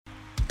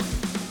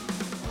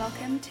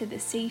Welcome to the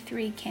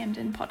C3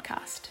 Camden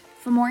podcast.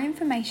 For more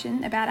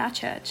information about our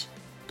church,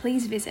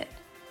 please visit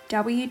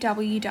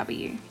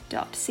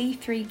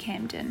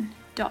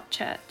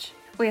www.c3camden.church.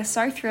 We are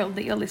so thrilled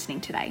that you're listening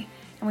today,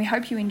 and we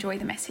hope you enjoy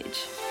the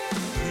message.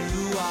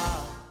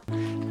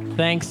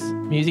 Thanks,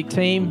 music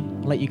team.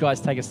 I'll let you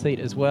guys take a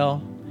seat as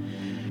well.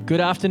 Good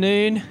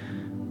afternoon.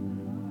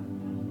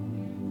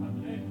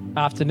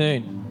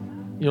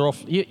 Afternoon. You're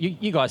off.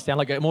 You guys sound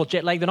like you're more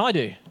jet lagged than I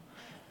do.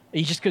 Are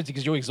you just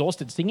because you're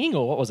exhausted singing,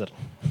 or what was it?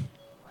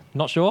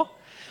 Not sure?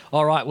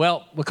 All right,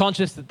 well, we're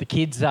conscious that the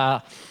kids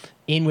are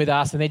in with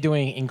us and they're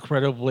doing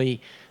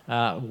incredibly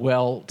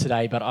well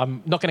today, but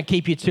I'm not going to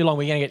keep you too long.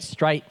 We're going to get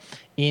straight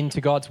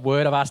into God's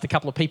Word. I've asked a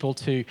couple of people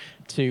to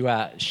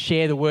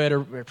share the Word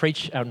or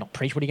preach. Not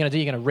preach, what are you going to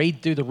do? You're going to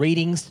do the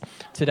readings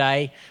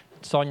today.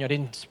 Sonia, I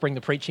didn't spring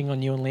the preaching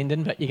on you and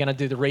Lyndon, but you're going to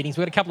do the readings.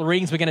 We've got a couple of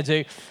readings we're going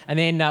to do, and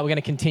then we're going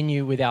to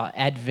continue with our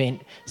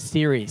Advent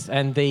series.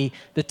 And the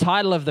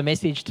title of the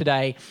message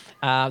today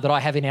that I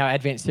have in our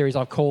Advent series,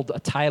 I've called A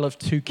Tale of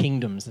Two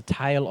Kingdoms, A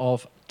Tale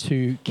of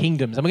Two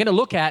Kingdoms. And we're going to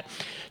look at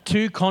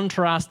two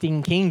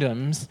contrasting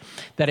kingdoms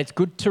that it's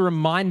good to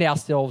remind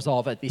ourselves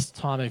of at this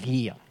time of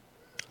year.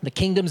 The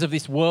kingdoms of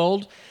this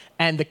world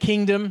and the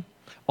kingdom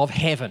of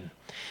heaven.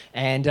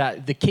 And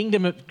the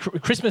kingdom of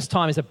Christmas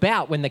time is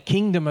about when the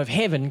kingdom of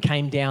heaven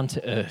came down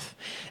to earth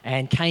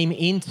and came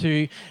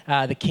into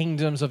the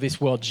kingdoms of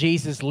this world.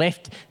 Jesus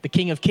left, the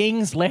King of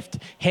Kings, left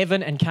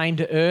heaven and came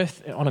to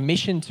earth on a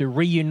mission to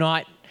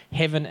reunite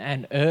heaven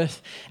and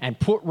earth and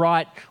put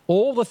right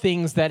all the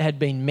things that had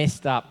been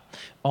messed up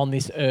on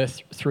this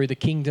earth through the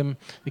kingdoms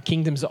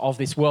of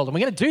this world. And we're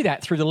going to do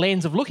that through the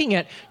lens of looking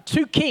at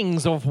two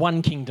kings of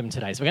one kingdom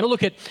today. So we're going to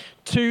look at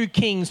two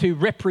kings who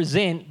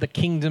represent the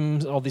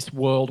kingdoms of this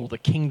world, or the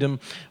kingdom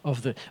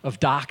of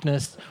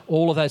darkness,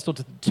 all of those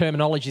sorts of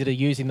terminology that are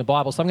used in the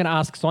Bible. So I'm going to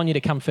ask Sonia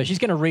to come first. She's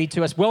going to read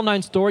to us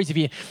well-known stories. If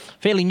you're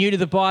fairly new to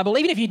the Bible,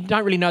 even if you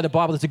don't really know the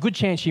Bible, there's a good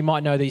chance you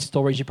might know these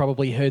stories. You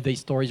probably heard these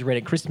stories read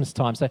at Christmas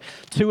time. So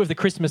two of the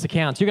Christmas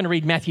accounts. You're going to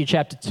read Matthew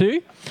chapter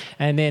 2,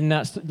 and then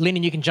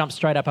Lyndon, you can jump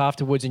straight up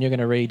afterwards and you're going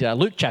to read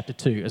Luke chapter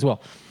 2 as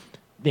well.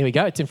 There we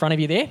go. It's in front of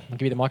you there. I'll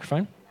give you the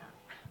microphone.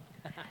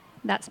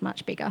 That's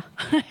much bigger.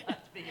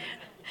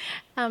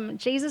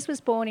 Jesus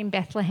was born in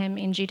Bethlehem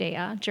in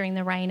Judea during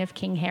the reign of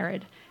King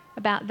Herod.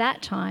 About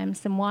that time,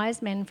 some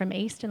wise men from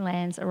eastern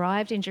lands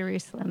arrived in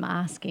Jerusalem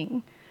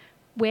asking,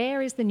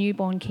 "Where is the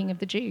newborn King of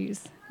the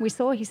Jews? We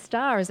saw his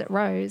star as it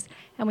rose,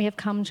 and we have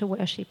come to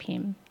worship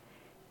him."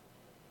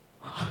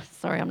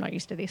 Sorry, I'm not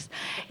used to this.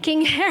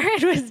 King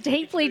Herod was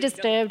deeply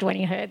disturbed when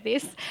he heard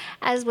this,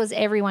 as was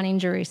everyone in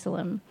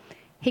Jerusalem.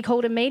 He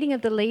called a meeting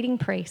of the leading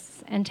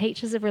priests and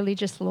teachers of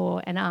religious law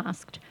and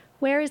asked,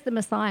 "Where is the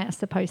Messiah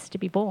supposed to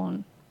be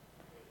born?"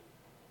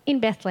 "In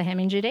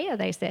Bethlehem in Judea,"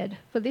 they said,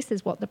 for this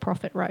is what the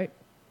prophet wrote.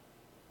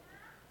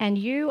 "And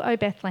you, O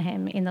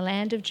Bethlehem, in the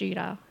land of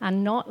Judah, are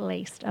not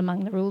least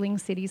among the ruling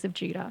cities of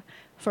Judah,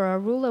 for a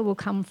ruler will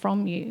come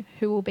from you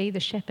who will be the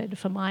shepherd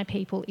for my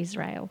people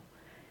Israel."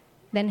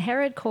 Then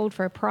Herod called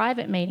for a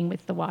private meeting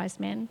with the wise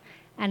men,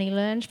 and he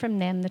learned from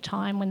them the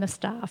time when the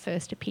star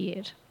first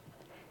appeared.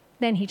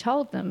 Then he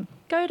told them,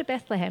 "Go to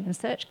Bethlehem and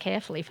search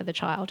carefully for the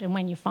child, and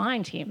when you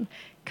find him,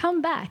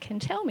 come back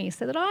and tell me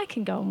so that I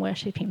can go and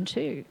worship him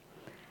too."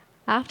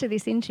 After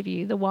this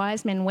interview, the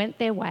wise men went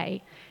their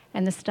way,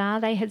 and the star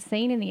they had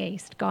seen in the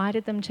east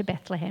guided them to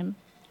Bethlehem.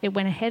 It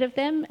went ahead of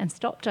them and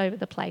stopped over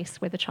the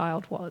place where the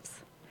child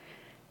was.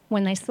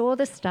 When they saw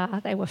the star,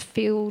 they were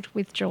filled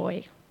with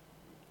joy.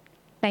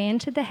 They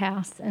entered the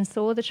house and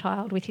saw the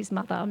child with his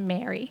mother,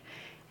 Mary,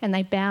 and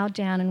they bowed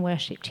down and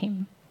worshipped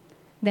him.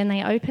 Then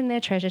they opened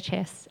their treasure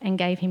chests and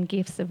gave him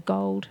gifts of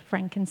gold,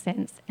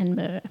 frankincense, and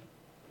myrrh.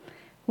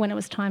 When it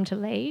was time to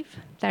leave,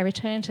 they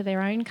returned to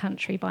their own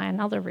country by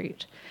another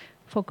route,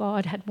 for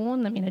God had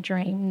warned them in a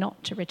dream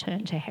not to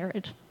return to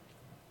Herod.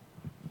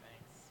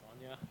 Thanks,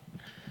 Sonia.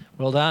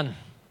 Well done.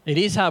 It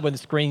is hard when the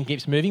screen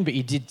keeps moving, but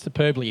you did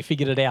superbly. You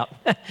figured it out.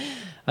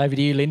 Over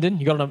to you, Lyndon.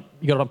 You got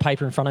it on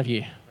paper in front of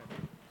you.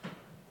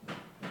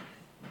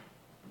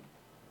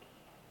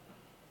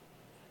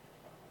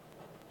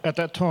 At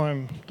that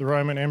time, the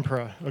Roman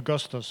Emperor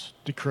Augustus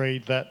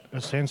decreed that a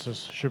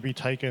census should be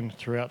taken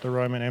throughout the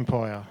Roman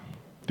Empire.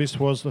 This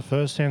was the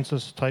first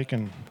census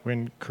taken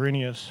when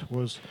Quirinius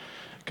was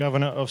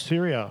governor of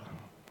Syria.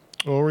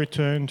 All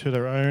returned to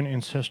their own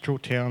ancestral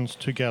towns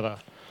to gather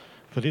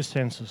for this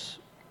census.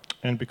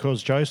 And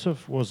because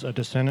Joseph was a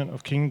descendant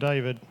of King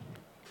David,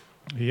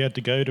 he had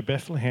to go to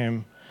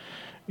Bethlehem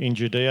in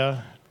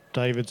Judea,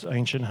 David's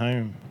ancient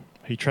home.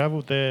 He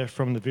travelled there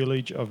from the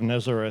village of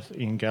Nazareth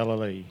in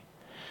Galilee.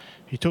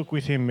 He took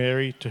with him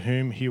Mary, to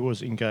whom he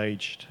was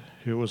engaged,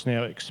 who was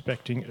now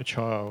expecting a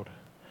child.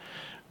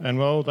 And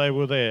while they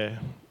were there,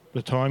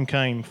 the time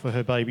came for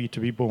her baby to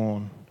be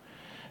born.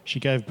 She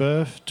gave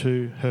birth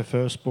to her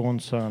firstborn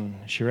son.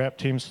 She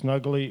wrapped him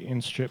snugly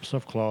in strips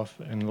of cloth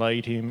and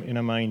laid him in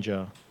a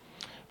manger,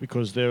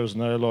 because there was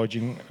no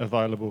lodging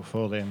available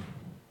for them.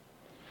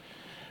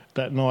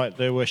 That night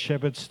there were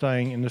shepherds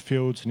staying in the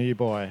fields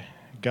nearby,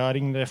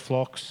 guarding their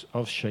flocks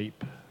of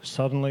sheep.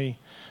 Suddenly,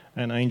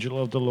 an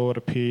angel of the Lord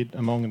appeared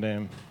among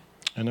them,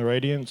 and the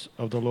radiance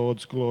of the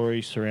Lord's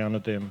glory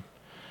surrounded them.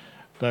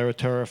 They were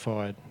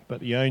terrified, but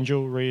the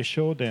angel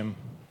reassured them.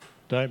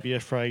 "Don't be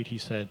afraid," he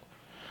said.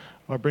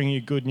 "I bring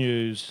you good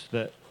news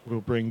that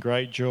will bring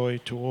great joy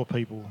to all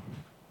people.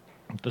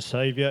 The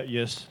Saviour,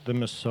 yes, the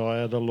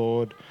Messiah, the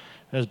Lord,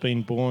 has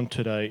been born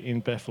today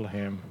in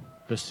Bethlehem,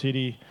 the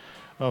city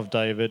of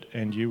David,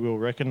 and you will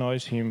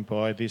recognise him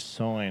by this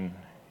sign.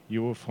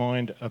 You will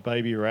find a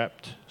baby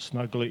wrapped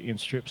snugly in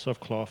strips of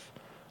cloth,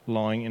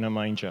 lying in a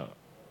manger."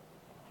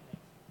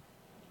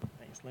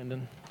 Thanks,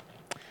 Lyndon.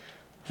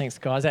 Thanks,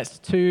 guys. That's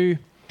two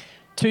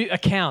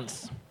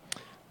accounts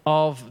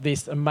of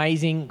this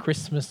amazing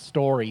Christmas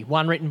story.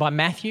 One written by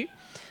Matthew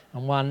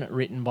and one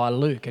written by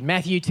Luke. And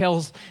Matthew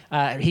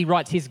he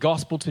writes his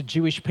gospel to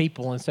Jewish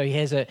people, and so he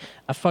has a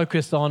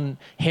focus on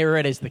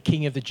Herod as the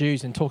king of the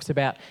Jews and talks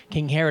about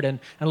King Herod. And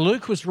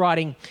Luke was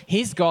writing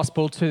his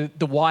gospel to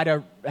the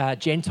wider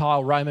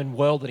Gentile Roman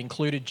world that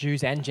included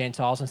Jews and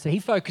Gentiles, and so he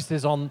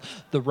focuses on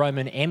the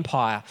Roman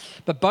Empire.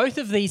 But both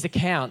of these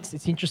accounts,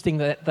 it's interesting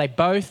that they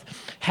both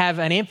have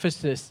an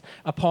emphasis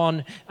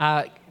upon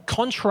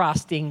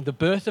contrasting the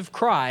birth of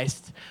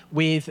Christ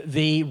with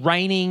the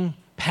reigning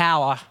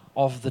power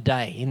of the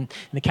day. In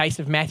the case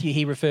of Matthew,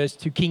 he refers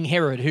to King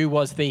Herod, who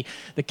was the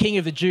king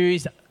of the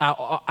Jews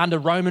under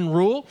Roman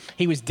rule.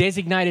 He was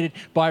designated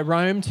by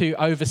Rome to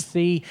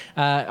oversee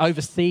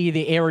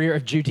the area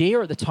of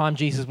Judea at the time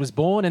Jesus was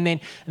born. And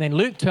then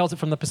Luke tells it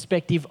from the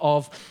perspective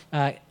of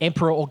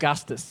Emperor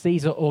Augustus,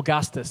 Caesar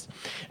Augustus.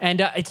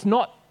 And it's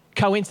not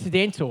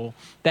coincidental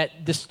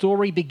that the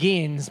story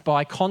begins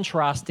by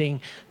contrasting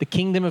the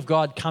kingdom of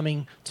God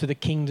coming to the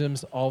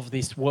kingdoms of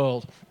this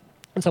world.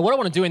 And so what I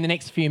want to do in the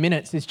next few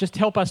minutes is just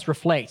help us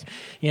reflect.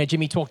 You know,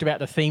 Jimmy talked about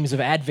the themes of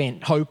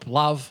Advent: hope,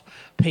 love,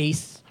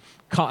 peace.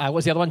 What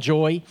was the other one?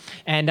 Joy.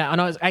 And I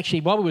was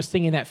actually, while we were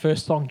singing that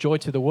first song, Joy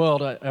to the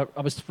World, I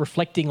was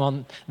reflecting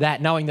on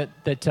that, knowing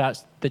that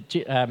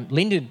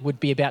Lyndon would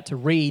be about to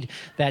read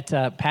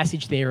that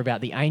passage there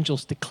about the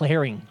angels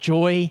declaring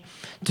joy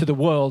to the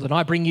world. And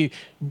I bring you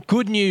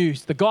good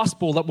news, the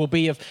gospel that will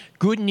be of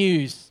good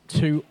news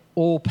to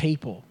all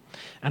people.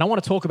 And I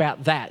want to talk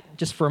about that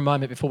just for a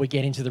moment before we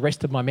get into the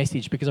rest of my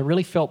message, because I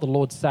really felt the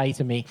Lord say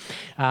to me,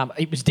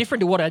 it was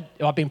different to what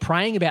I've been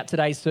praying about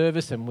today's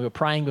service, and we were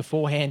praying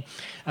beforehand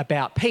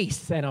about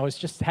peace. And I was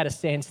just had a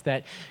sense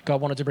that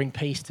God wanted to bring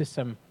peace to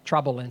some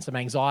trouble and some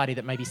anxiety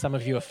that maybe some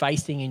of you are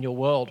facing in your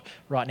world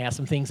right now,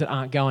 some things that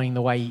aren't going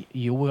the way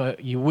you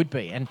would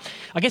be. And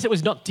I guess it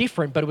was not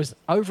different, but it was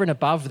over and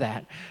above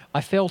that. I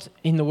felt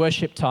in the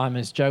worship time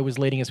as Joe was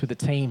leading us with the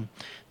team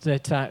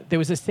that there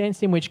was a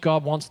sense in which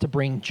God wants to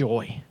bring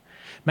joy.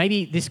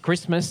 Maybe this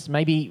Christmas,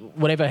 maybe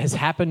whatever has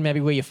happened, maybe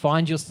where you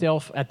find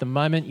yourself at the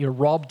moment, you're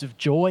robbed of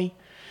joy.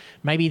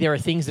 Maybe there are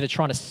things that are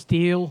trying to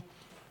steal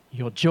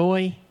your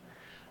joy.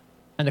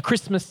 And the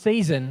Christmas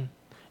season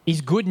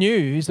is good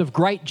news of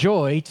great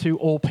joy to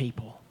all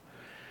people.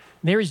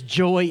 There is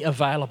joy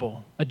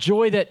available, a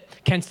joy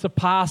that can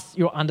surpass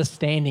your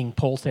understanding,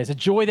 Paul says, a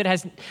joy that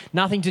has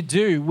nothing to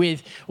do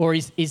with or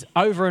is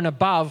over and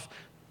above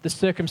the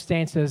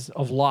circumstances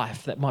of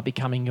life that might be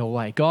coming your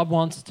way. God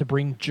wants to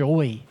bring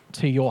joy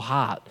to your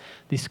heart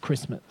this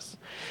Christmas.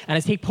 And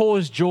as he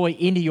pours joy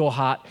into your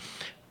heart,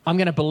 I'm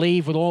going to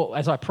believe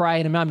as I pray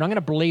in a moment, I'm going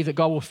to believe that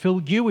God will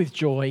fill you with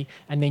joy,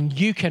 and then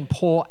you can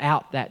pour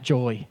out that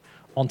joy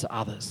onto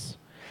others,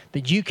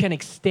 that you can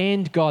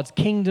extend God's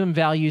kingdom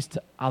values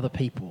to other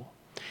people.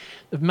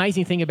 The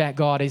amazing thing about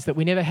God is that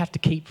we never have to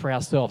keep for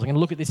ourselves. I'm going to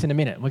look at this in a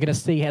minute. We're going to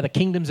see how the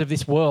kingdoms of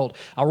this world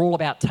are all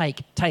about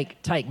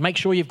take. Make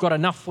sure you've got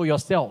enough for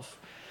yourself.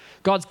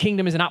 God's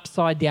kingdom is an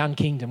upside-down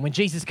kingdom. When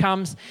Jesus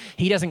comes,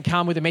 he doesn't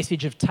come with a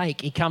message of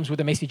take. He comes with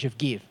a message of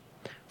give.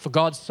 For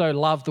God so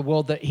loved the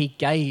world that he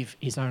gave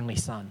his only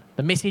son.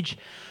 The message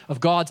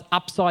of God's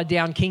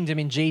upside-down kingdom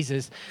in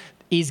Jesus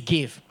is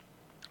give.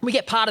 We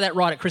get part of that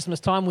right at Christmas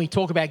time. We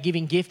talk about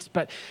giving gifts,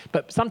 but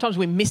sometimes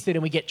we miss it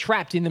and we get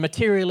trapped in the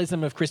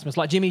materialism of Christmas,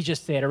 like Jimmy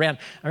just said, around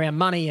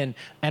money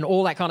and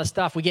all that kind of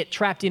stuff. We get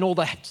trapped in all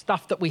the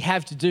stuff that we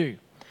have to do.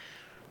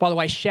 By the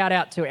way, shout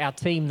out to our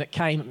team that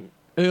came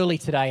early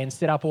today and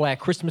set up all our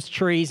Christmas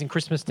trees and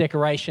Christmas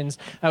decorations.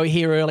 They were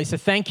here early, so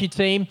thank you,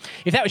 team.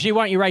 If that was you,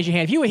 why don't you raise your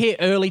hand? If you were here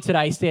early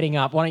today setting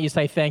up, why don't you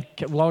say thank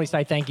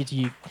you to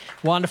you?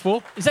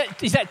 Wonderful. Is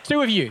that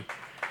two of you?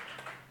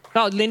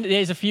 Oh, Linda,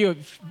 there's a few.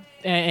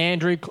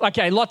 Andrew,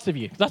 okay, lots of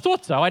you. I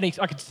thought so. I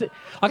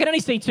can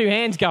only see two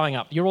hands going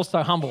up. You're all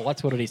so humble.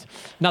 That's what it is.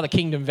 Another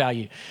kingdom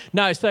value.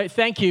 No, so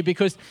thank you,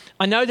 because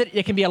I know that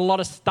there can be a lot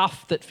of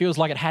stuff that feels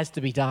like it has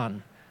to be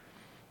done,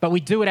 but we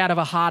do it out of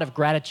a heart of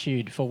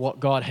gratitude for what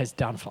God has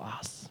done for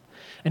us.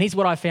 And here's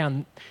what I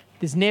found: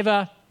 there's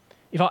never,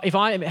 if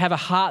I have a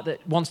heart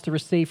that wants to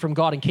receive from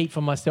God and keep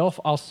for myself,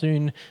 I'll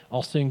soon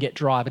get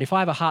dry. But if I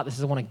have a heart that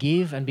says I want to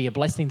give and be a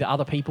blessing to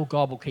other people,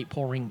 God will keep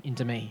pouring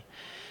into me.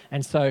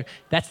 And so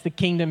that's the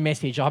kingdom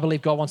message. I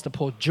believe God wants to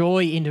pour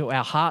joy into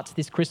our hearts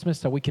this Christmas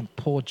so we can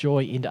pour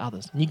joy into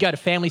others. And you go to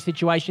family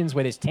situations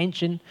where there's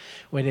tension,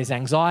 where there's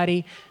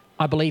anxiety,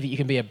 I believe that you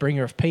can be a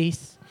bringer of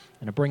peace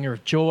and a bringer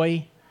of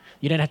joy.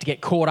 You don't have to get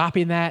caught up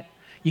in that.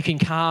 You can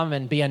come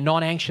and be a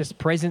non-anxious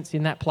presence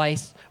in that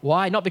place.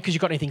 Why? Not because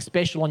you've got anything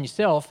special on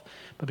yourself,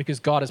 but because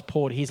God has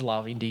poured his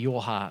love into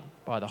your heart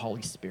by the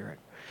Holy Spirit.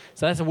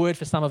 So that's a word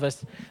for some of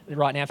us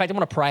right now. In fact, I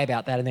want to pray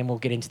about that and then we'll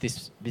get into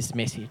this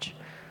message.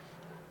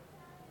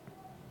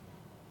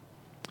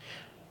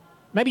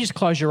 Maybe just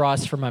close your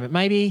eyes for a moment.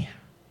 Maybe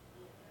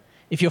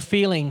if you're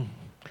feeling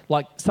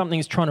like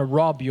something's trying to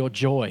rob your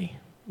joy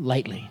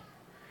lately,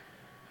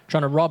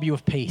 trying to rob you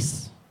of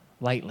peace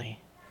lately,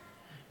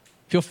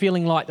 if you're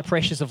feeling like the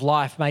pressures of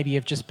life maybe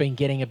have just been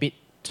getting a bit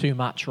too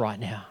much right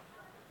now,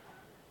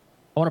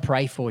 I want to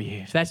pray for you.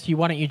 If that's you,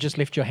 why don't you just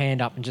lift your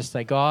hand up and just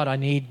say, God, I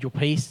need your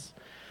peace.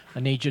 I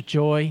need your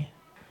joy.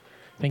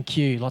 Thank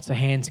you. Lots of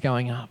hands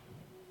going up.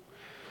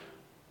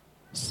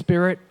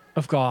 Spirit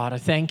of God, I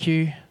thank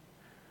you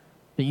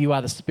that you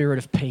are the Spirit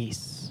of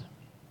peace.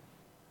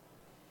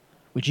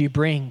 Would you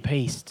bring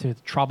peace to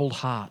troubled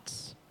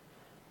hearts,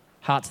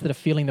 hearts that are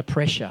feeling the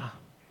pressure,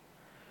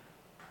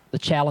 the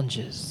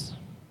challenges,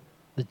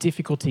 the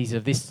difficulties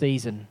of this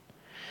season,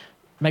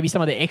 maybe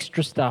some of the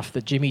extra stuff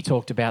that Jimmy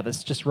talked about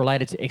that's just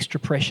related to extra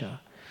pressure.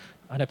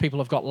 I know people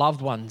have got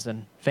loved ones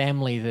and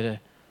family that are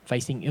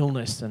facing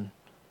illness and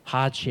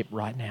hardship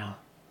right now.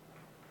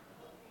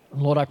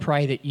 And Lord, I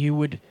pray that you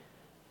would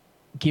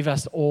give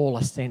us all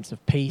a sense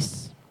of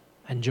peace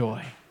and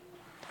joy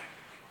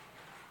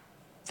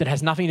that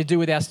has nothing to do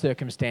with our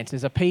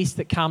circumstances, a peace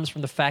that comes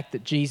from the fact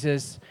that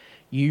Jesus,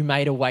 you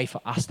made a way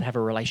for us to have a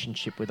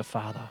relationship with the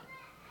Father.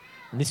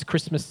 And this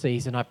Christmas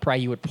season, I pray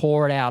you would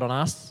pour it out on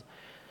us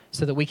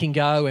so that we can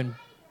go and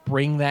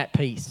bring that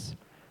peace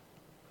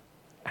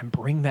and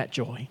bring that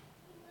joy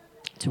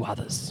to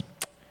others.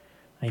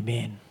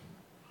 Amen.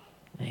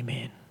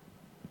 Amen.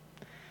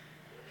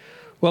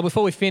 Well,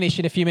 before we finish,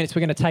 in a few minutes, we're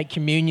going to take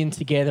communion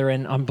together,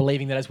 and I'm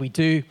believing that as we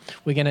do,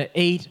 we're going to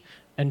eat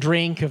and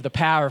drink of the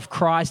power of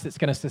Christ that's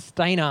going to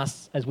sustain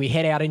us as we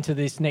head out into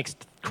this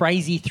next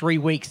crazy 3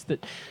 weeks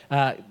that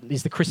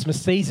is the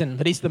Christmas season.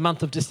 That is the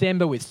month of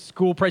December with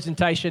school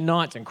presentation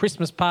nights and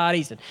Christmas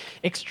parties and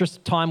extra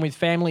time with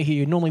family who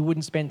you normally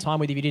wouldn't spend time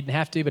with if you didn't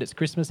have to, but it's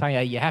Christmas.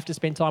 Hey, you have to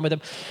spend time with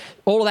them.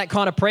 All of that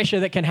kind of pressure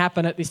that can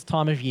happen at this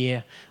time of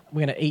year.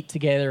 We're going to eat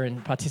together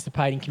and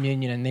participate in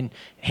communion and then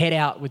head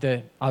out with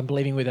I'm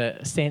believing with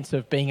a sense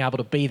of being able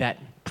to be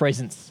that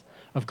presence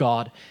of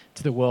God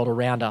to the world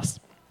around us.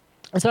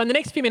 And so in the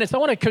next few minutes, I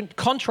want to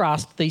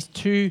contrast these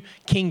two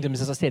kingdoms,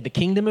 as I said, the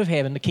kingdom of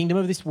heaven, the kingdom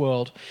of this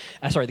world,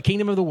 the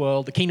kingdom of the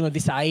world, the kingdom of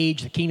this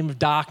age, the kingdom of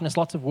darkness,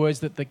 lots of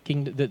words that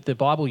the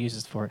Bible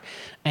uses for it,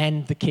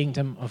 and the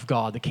kingdom of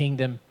God, the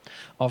kingdom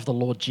of the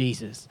Lord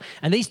Jesus.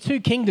 And these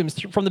two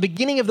kingdoms, from the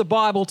beginning of the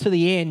Bible to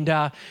the end,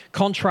 are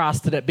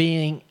contrasted at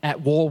being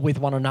at war with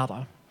one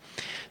another.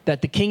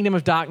 That the kingdom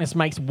of darkness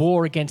makes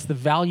war against the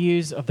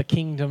values of the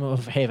kingdom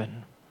of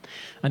heaven.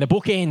 And the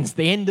book ends.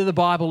 The end of the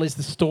Bible is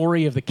the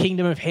story of the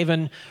kingdom of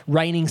heaven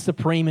reigning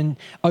supreme and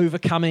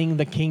overcoming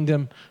the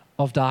kingdom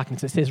of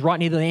darkness. It says right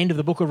near the end of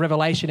the book of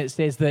Revelation, it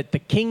says that the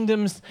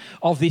kingdoms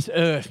of this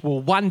earth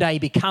will one day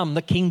become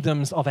the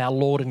kingdoms of our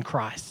Lord and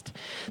Christ.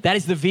 That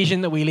is the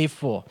vision that we live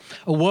for.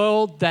 A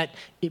world that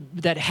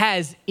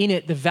has in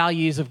it the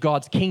values of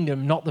God's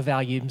kingdom, not the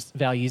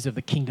values of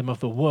the kingdom of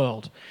the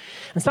world.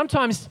 And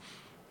sometimes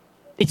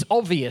it's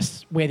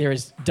obvious where there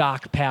is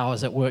dark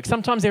powers at work.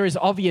 Sometimes there is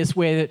obvious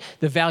where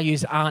the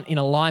values aren't in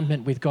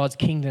alignment with God's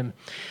kingdom.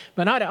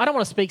 But I don't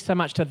want to speak so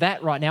much to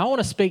that right now. I want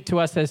to speak to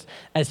us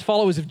as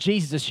followers of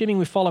Jesus, assuming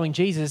we're following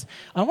Jesus.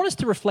 I want us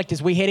to reflect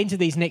as we head into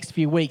these next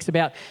few weeks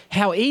about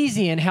how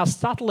easy and how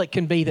subtle it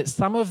can be that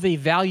some of the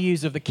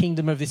values of the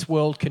kingdom of this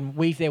world can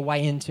weave their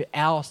way into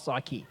our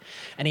psyche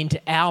and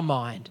into our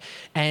mind,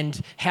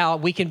 and how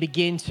we can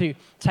begin to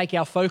take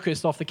our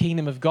focus off the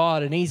kingdom of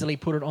God and easily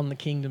put it on the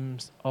kingdom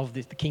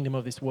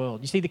of this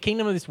world. You see, the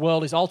kingdom of this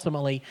world is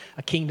ultimately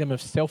a kingdom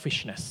of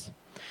selfishness.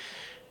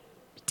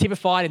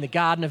 Typified in the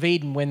Garden of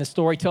Eden, when the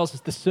story tells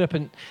us the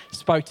serpent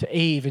spoke to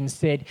Eve and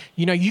said,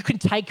 you can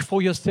take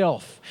for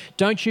yourself.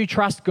 Don't you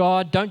trust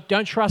God?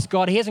 Don't trust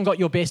God. He hasn't got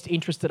your best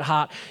interest at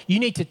heart. You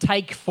need to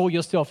take for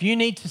yourself. You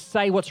need to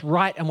say what's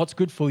right and what's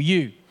good for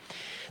you.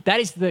 That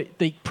is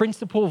the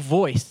principal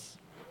voice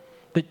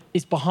that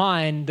is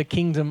behind the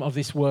kingdom of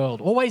this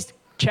world, always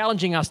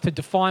challenging us to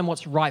define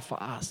what's right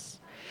for us.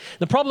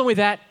 The problem with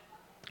that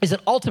is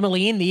that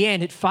ultimately, in the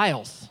end, it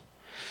fails.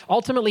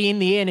 Ultimately, in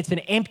the end, it's an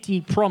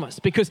empty promise,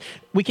 because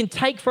we can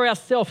take for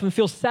ourselves and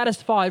feel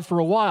satisfied for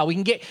a while. We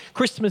can get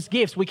Christmas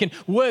gifts. We can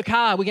work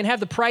hard. We can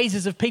have the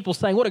praises of people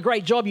saying, what a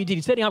great job you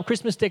did setting up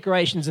Christmas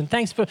decorations, and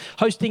thanks for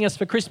hosting us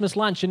for Christmas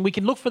lunch. And we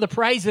can look for the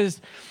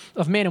praises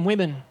of men and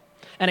women,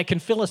 and it can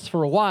fill us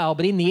for a while,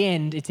 but in the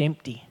end, it's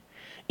empty.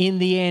 In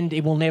the end,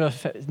 it will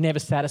never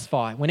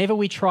satisfy. Whenever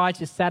we try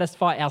to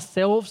satisfy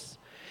ourselves,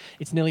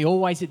 it's nearly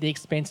always at the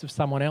expense of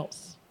someone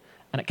else,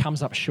 and it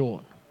comes up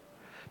short.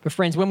 But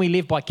friends, when we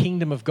live by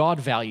kingdom of God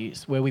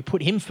values, where we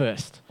put him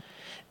first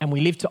and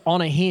we live to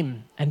honour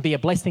him and be a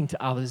blessing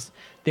to others,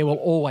 there will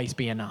always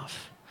be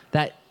enough.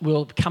 That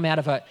will come out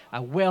of a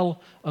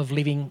well of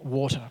living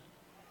water.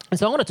 And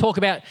so I want to talk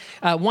about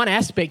one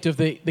aspect of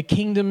the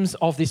kingdoms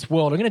of this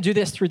world. I'm going to do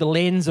this through the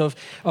lens of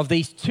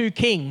these two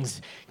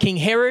kings, King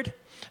Herod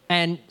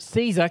and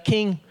Caesar,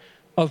 king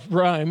of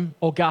Rome,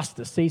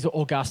 Augustus, Caesar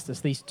Augustus,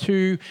 these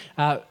two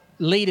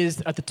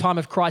leaders at the time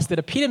of Christ that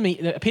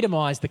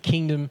epitomise the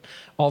kingdom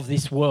of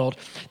this world,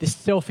 this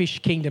selfish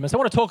kingdom. And so I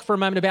want to talk for a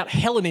moment about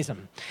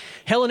Hellenism.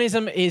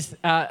 Hellenism is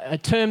a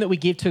term that we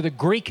give to the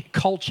Greek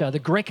culture, the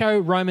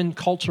Greco-Roman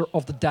culture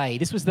of the day.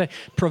 This was the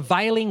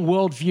prevailing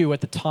worldview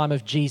at the time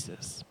of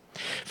Jesus.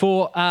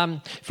 For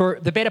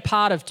the better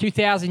part of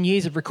 2,000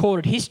 years of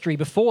recorded history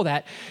before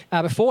that,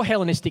 before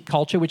Hellenistic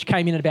culture, which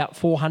came in at about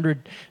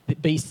 400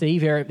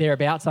 BC,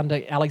 thereabouts,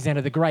 under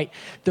Alexander the Great,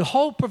 the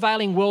whole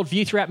prevailing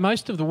worldview throughout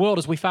most of the world,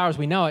 as far as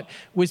we know it,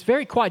 was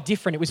quite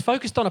different. It was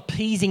focused on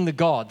appeasing the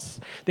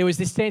gods. There was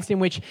this sense in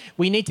which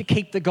we need to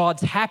keep the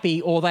gods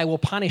happy or they will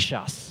punish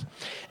us.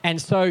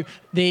 And so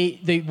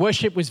the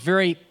worship was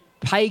very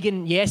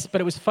pagan, yes,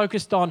 but it was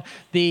focused on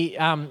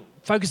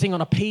focusing on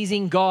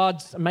appeasing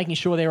gods, making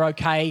sure they're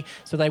okay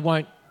so they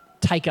won't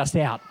take us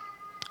out.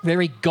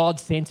 Very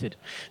God-centered.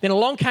 Then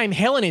along came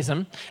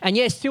Hellenism, and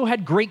yes, still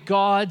had Greek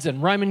gods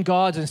and Roman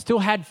gods and still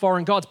had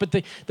foreign gods, but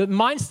the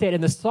mindset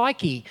and the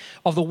psyche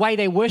of the way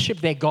they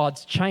worshipped their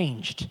gods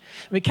changed.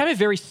 It became a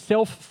very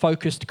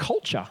self-focused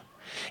culture.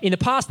 In the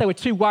past, they were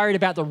too worried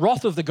about the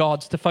wrath of the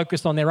gods to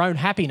focus on their own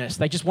happiness.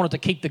 They just wanted to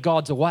keep the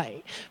gods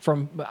away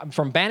from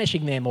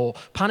banishing them or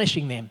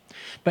punishing them.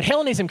 But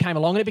Hellenism came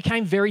along and it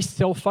became very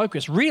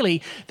self-focused.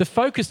 Really, the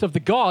focus of the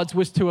gods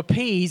was to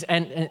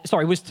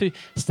was to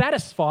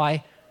satisfy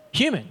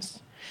humans.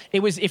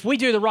 It was, if we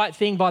do the right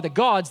thing by the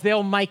gods,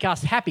 they'll make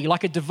us happy,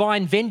 like a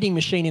divine vending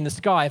machine in the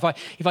sky.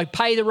 If I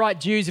pay the right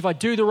dues, if I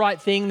do the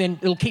right thing, then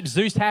it'll keep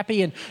Zeus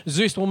happy and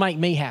Zeus will make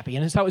me happy.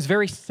 And so it was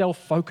very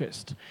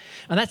self-focused.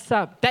 And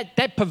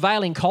that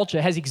prevailing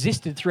culture has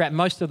existed throughout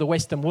most of the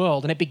Western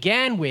world. And it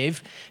began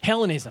with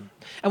Hellenism.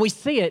 And we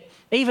see it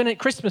even at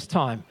Christmas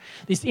time.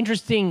 This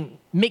interesting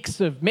mix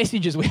of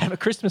messages we have at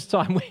Christmas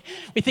time.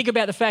 We think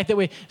about the fact that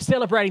we're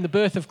celebrating the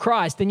birth of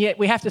Christ, and yet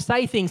we have to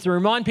say things to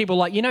remind people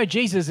like,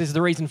 Jesus is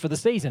the reason for the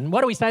season. Why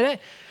do we say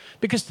that?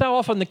 Because so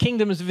often the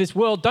kingdoms of this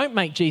world don't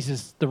make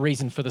Jesus the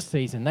reason for the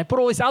season. They put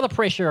all this other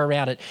pressure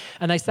around it,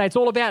 and they say it's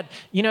all about,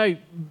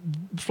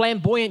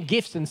 flamboyant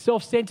gifts and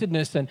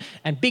self-centeredness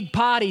and big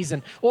parties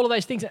and all of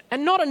those things.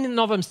 And not in and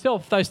of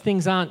themselves, those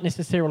things aren't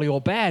necessarily all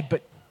bad,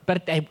 but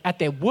at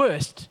their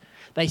worst,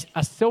 they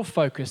are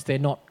self-focused. They're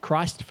not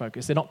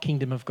Christ-focused. They're not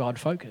kingdom of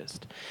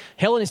God-focused.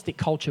 Hellenistic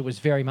culture was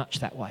very much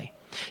that way.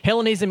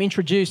 Hellenism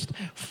introduced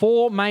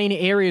 4 main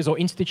areas or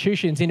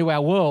institutions into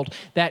our world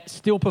that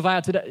still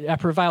prevail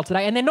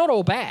today. And they're not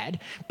all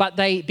bad, but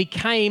they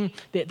came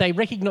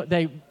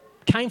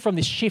from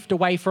this shift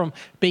away from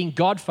being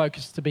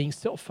God-focused to being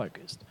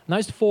self-focused. And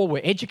those 4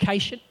 were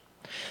education.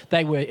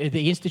 They were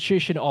the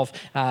institution of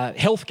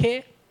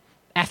healthcare,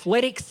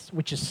 athletics,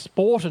 which is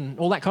sport and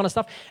all that kind of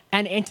stuff,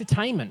 and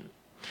entertainment.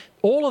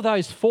 All of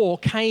those 4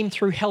 came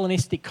through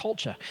Hellenistic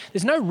culture.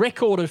 There's no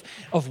record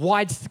of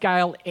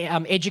wide-scale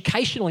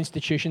educational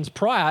institutions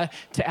prior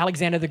to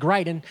Alexander the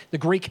Great and the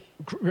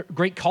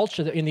Greek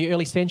culture in the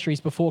early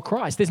centuries before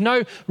Christ. There's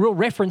no real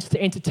reference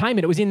to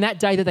entertainment. It was in that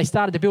day that they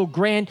started to build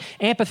grand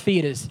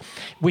amphitheatres,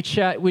 which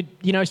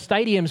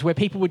stadiums where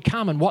people would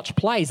come and watch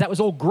plays. That was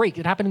all Greek.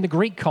 It happened in the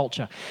Greek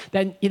culture.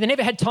 They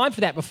never had time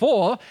for that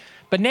before,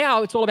 but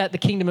now it's all about the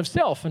kingdom of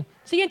self. And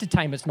see,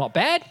 entertainment's not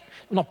bad.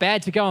 Not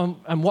bad to go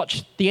and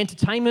watch the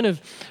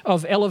entertainment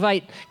of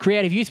Elevate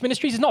Creative Youth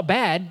Ministries. It's not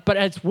bad, but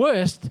at its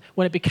worst,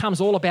 when it becomes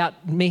all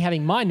about me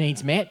having my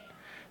needs met,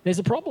 there's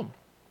a problem.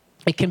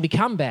 It can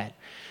become bad.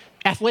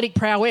 Athletic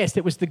prowess,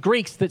 it was the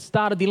Greeks that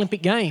started the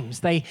Olympic Games.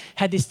 They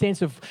had this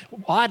sense of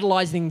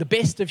idolising the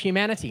best of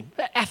humanity.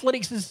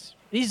 Athletics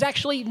is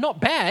actually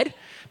not bad,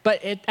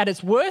 but at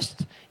its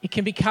worst, it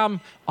can become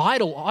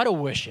idol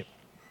worship.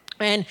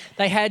 And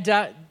they had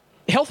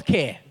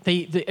healthcare.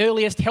 The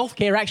earliest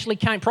healthcare actually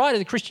came prior to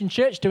the Christian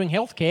church doing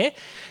healthcare.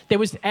 There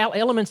was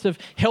elements of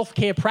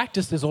healthcare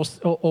practices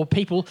or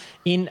people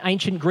in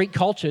ancient Greek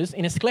cultures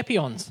in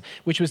Asclepions,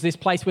 which was this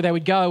place where they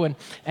would go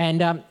and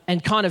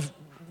kind of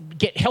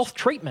get health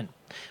treatment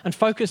and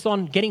focus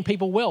on getting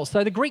people well.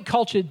 So the Greek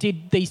culture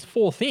did these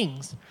 4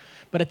 things.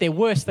 But at their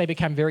worst, they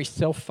become very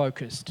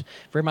self-focused,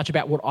 very much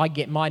about what I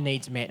get my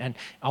needs met, and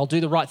I'll do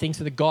the right thing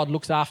so that God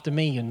looks after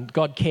me and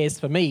God cares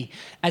for me,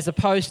 as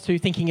opposed to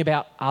thinking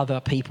about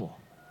other people.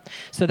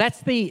 So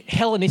that's the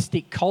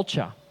Hellenistic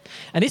culture.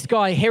 And this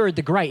guy, Herod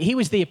the Great, he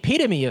was the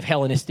epitome of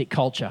Hellenistic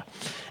culture.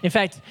 In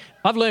fact,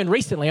 I've learned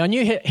recently, I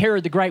knew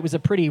Herod the Great was a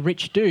pretty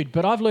rich dude,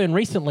 but I've learned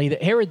recently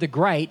that Herod the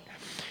Great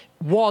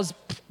was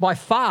by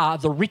far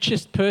the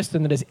richest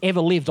person that has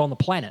ever lived on the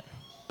planet.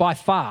 By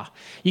far.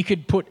 You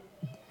could put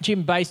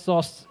Jim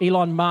Bezos,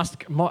 Elon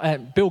Musk,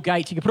 Bill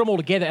Gates, you could put them all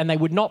together and they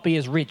would not be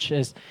as rich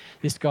as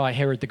this guy,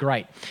 Herod the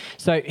Great.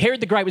 So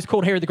Herod the Great was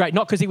called Herod the Great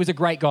not because he was a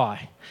great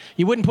guy.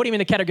 You wouldn't put him in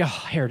the category,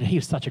 oh, Herod, he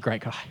was such a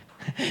great guy.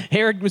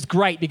 Herod was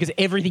great because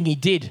everything he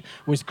did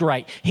was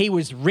great. He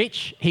was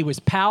rich, he was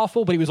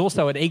powerful, but he was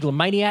also an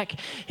egomaniac.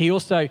 He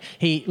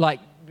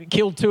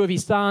killed two of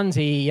his sons.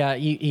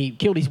 He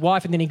killed his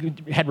wife, and then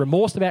he had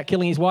remorse about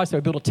killing his wife, so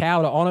he built a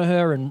tower to honour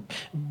her and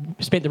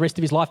spent the rest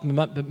of his life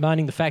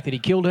bemoaning the fact that he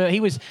killed her. He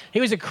was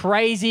a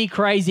crazy,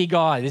 crazy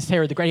guy, this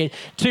Herod the Great. He had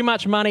too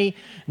much money,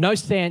 no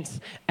sense,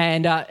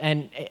 and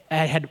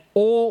had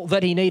all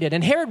that he needed.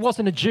 And Herod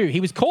wasn't a Jew.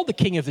 He was called the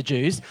King of the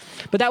Jews,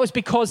 but that was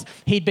because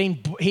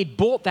he'd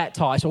bought that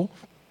title.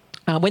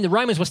 When the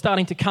Romans were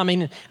starting to come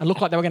in and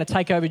look like they were going to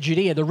take over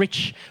Judea, the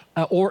rich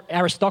or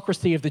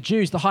aristocracy of the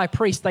Jews, the high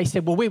priest, they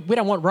said, well, we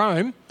don't want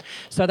Rome.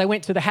 So they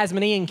went to the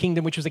Hasmonean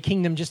kingdom, which was a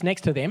kingdom just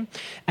next to them.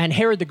 And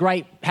Herod the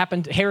Great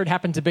happened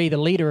to be the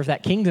leader of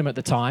that kingdom at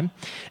the time.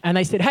 And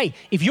they said, hey,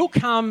 if you'll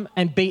come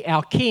and be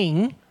our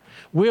king,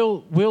 we'll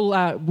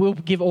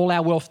give all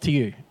our wealth to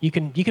you. You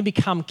can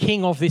become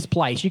king of this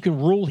place. You can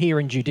rule here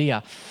in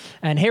Judea.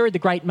 And Herod the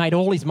Great made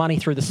all his money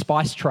through the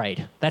spice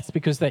trade. That's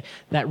because that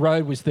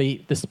road was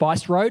the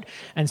spice road.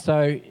 And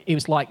so it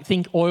was like,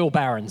 think oil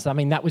barons. I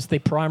mean, that was the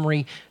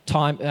primary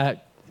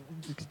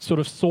sort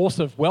of source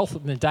of wealth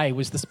in the day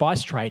was the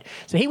spice trade.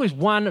 So he was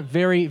one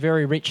very,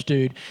 very rich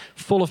dude,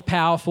 full of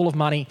power, full of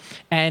money,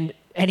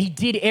 and he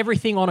did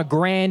everything on a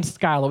grand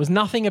scale. There was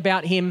nothing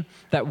about him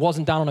that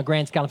wasn't done on a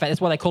grand scale. In fact, that's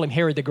why they call him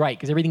Herod the Great,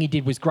 because everything he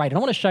did was great. And I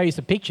want to show you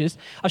some pictures.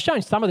 I've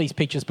shown some of these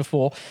pictures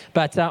before,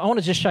 but I want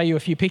to just show you a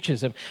few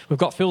pictures. We've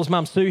got Phil's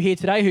mum, Sue, here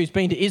today, who's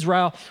been to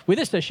Israel with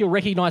us, so she'll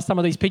recognise some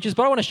of these pictures.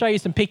 But I want to show you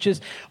some pictures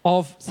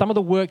of some of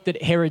the work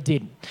that Herod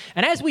did.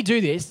 And as we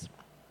do this,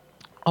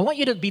 I want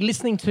you to be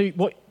listening to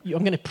I'm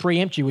going to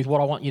preempt you with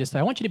what I want you to say.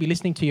 I want you to be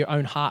listening to your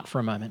own heart for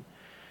a moment.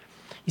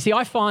 You see,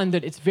 I find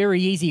that it's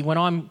very easy when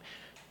I'm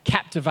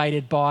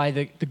captivated by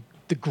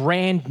the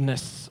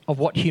grandness of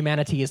what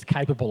humanity is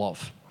capable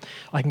of.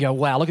 I can go,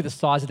 wow, look at the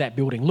size of that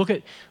building. Look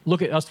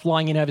at us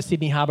flying in over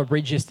Sydney Harbour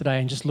Bridge yesterday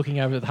and just looking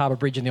over the Harbour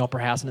Bridge and the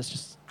Opera House, and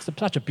it's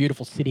such a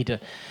beautiful city to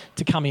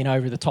come in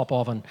over the top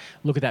of and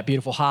look at that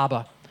beautiful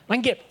harbour. I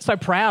can get so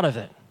proud of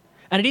it.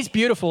 And it is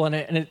beautiful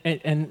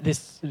and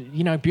this,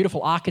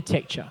 beautiful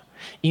architecture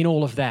in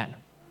all of that.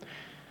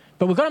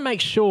 But we've got to make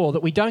sure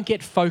that we don't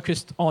get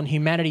focused on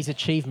humanity's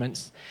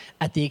achievements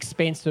at the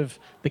expense of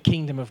the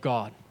kingdom of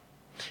God.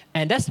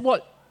 And that's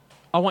what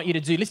I want you to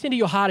do. Listen to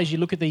your heart as you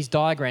look at these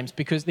diagrams,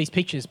 these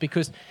pictures,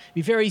 because it'd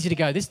be very easy to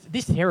go,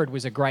 this Herod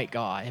was a great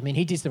guy. I mean,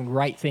 he did some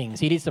great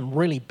things. He did some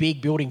really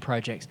big building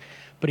projects,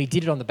 but he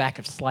did it on the back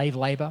of slave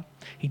labour.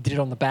 He did it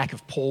on the back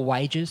of poor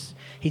wages.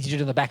 He did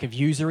it on the back of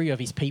usury of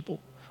his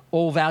people,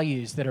 all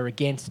values that are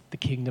against the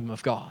kingdom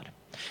of God.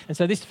 And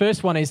so this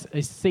first one is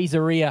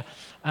Caesarea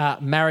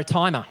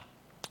Maritima,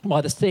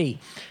 by the sea.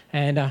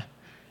 And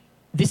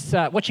this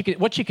what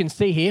you can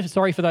see here,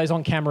 sorry for those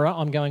on camera,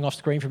 I'm going off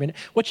screen for a minute.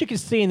 What you can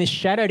see in this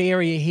shadowed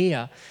area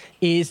here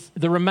is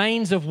the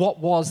remains of what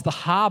was the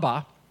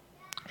harbour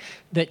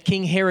that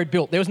King Herod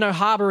built. There was no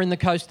harbour in the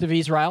coast of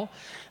Israel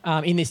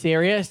in this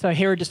area, so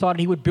Herod decided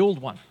he would build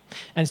one.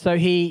 And so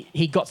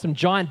he got some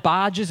giant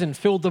barges and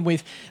filled them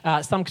with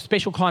some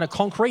special kind of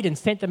concrete and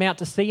sent them out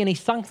to sea, and he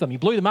sunk them. He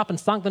blew them up and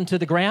sunk them to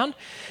the ground,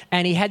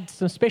 and he had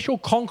some special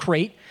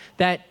concrete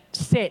that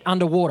set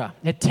underwater,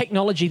 the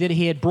technology that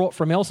he had brought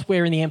from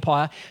elsewhere in the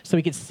empire, so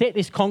he could set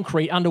this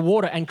concrete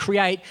underwater and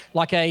create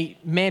like a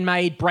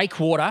man-made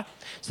breakwater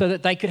so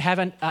that they could have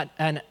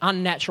an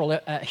unnatural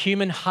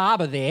human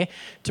harbour there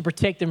to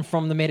protect them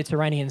from the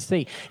Mediterranean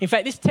Sea. In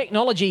fact, this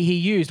technology he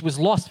used was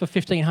lost for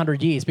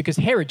 1,500 years because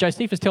Herod,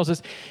 Josephus tells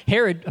us,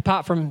 Herod,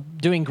 apart from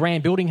doing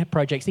grand building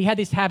projects, he had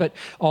this habit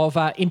of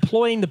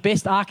employing the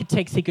best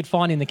architects he could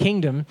find in the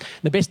kingdom,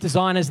 the best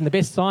designers and the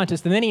best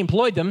scientists, and then he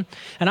employed them,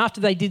 and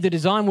after they did the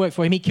design work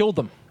for him, he killed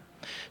them.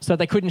 So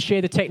they couldn't share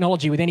the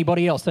technology with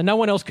anybody else. So no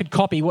one else could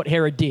copy what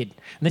Herod did.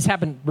 And this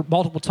happened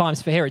multiple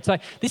times for Herod. So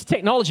this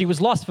technology was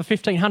lost for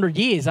 1,500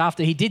 years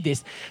after he did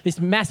this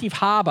massive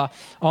harbour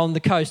on the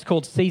coast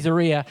called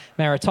Caesarea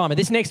Maritima.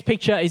 This next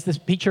picture is the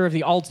picture of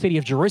the old city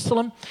of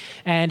Jerusalem.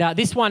 And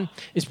this one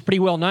is pretty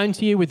well known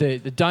to you with the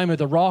Dome of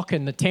the Rock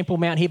and the Temple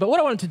Mount here. But what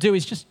I wanted to do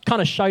is just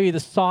kind of show you the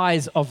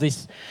size of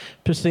this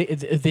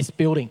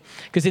building.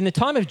 Because in the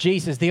time of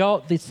Jesus,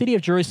 the city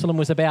of Jerusalem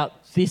was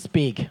about this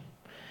big,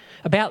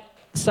 about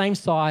the same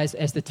size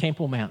as the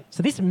Temple Mount.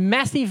 So this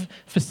massive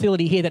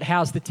facility here that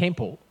housed the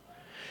temple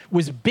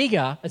was as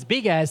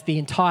big as the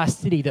entire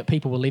city that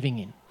people were living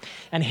in.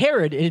 And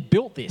Herod had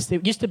built this.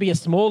 It used to be a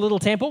small little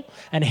temple,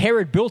 and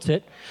Herod built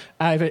it.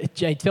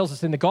 It tells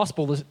us in the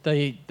gospel,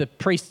 the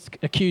priests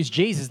accused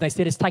Jesus. They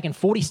said, it's taken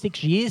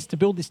 46 years to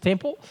build this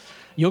temple.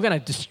 You're going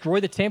to destroy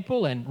the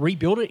temple and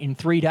rebuild it in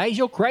 3 days?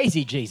 You're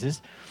crazy,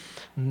 Jesus.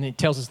 And it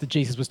tells us that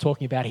Jesus was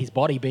talking about his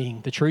body being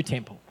the true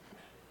temple.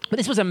 But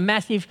this was a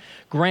massive,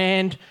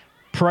 grand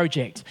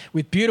project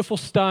with beautiful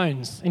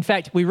stones. In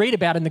fact, we read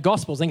about in the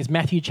Gospels, I think it's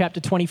Matthew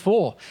chapter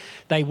 24.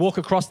 They walk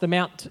across the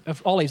Mount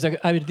of Olives over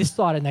to this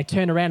side and they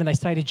turn around and they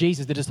say to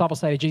Jesus, the disciples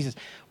say to Jesus,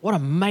 what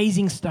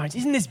amazing stones.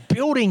 Isn't this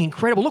building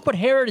incredible? Look what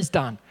Herod has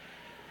done.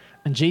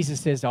 And Jesus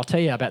says, I'll tell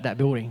you about that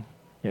building.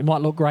 It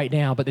might look great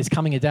now, but there's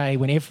coming a day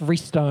when every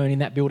stone in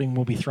that building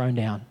will be thrown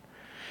down.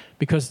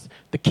 Because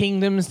the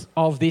kingdoms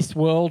of this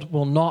world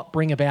will not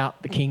bring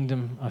about the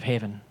kingdom of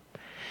heaven.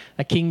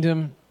 A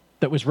kingdom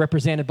that was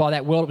represented by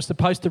that world, it was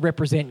supposed to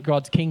represent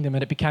God's kingdom,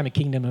 and it became a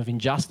kingdom of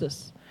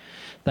injustice.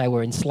 They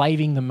were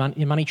enslaving the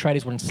money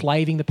traders were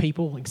enslaving the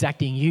people,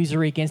 exacting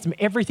usury against them.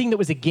 Everything that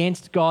was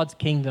against God's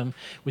kingdom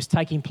was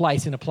taking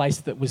place in a place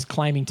that was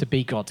claiming to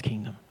be God's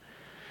kingdom.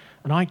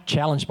 And I'm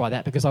challenged by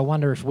that because I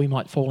wonder if we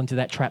might fall into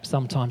that trap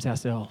sometimes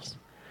ourselves.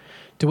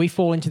 Do we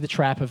fall into the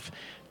trap of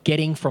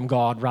getting from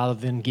God rather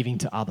than giving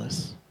to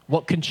others?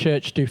 What can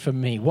church do for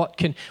me? What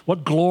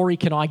glory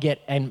can I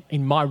get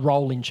in my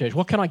role in church?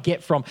 What can I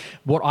get from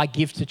what I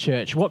give to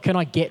church? What can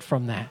I get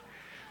from that?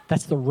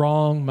 That's the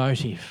wrong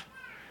motive.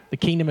 The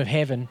kingdom of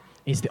heaven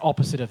is the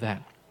opposite of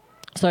that.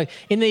 So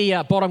in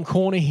the bottom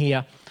corner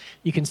here,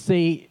 you can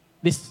see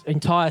this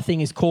entire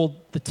thing is called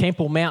the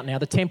Temple Mount now.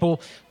 The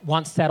temple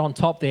once sat on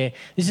top there.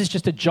 This is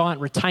just a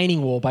giant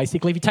retaining wall,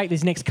 basically. If you take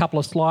these next couple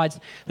of slides,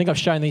 I think I've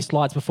shown these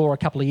slides before a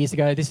couple of years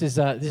ago. This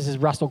is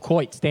Russell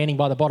Coit standing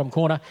by the bottom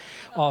corner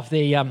of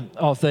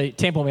the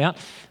Temple Mount.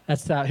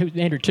 That's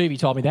Andrew Tooby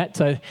told me that.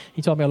 So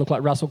he told me I look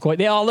like Russell Coit.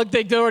 Oh, look,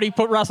 they already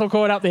put Russell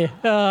Coit up there.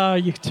 Oh,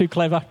 you're too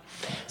clever.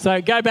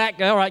 So go back.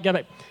 All right, go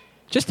back.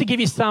 Just to give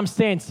you some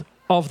sense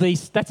of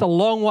these, that's a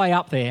long way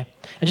up there.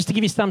 And just to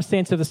give you some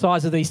sense of the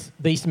size of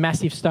these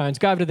massive stones,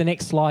 go over to the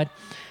next slide,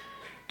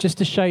 just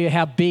to show you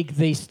how big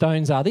these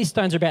stones are. These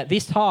stones are about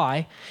this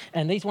high,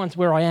 and these ones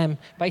where I am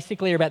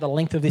basically are about the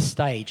length of this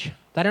stage.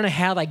 They don't know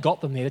how they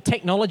got them there. The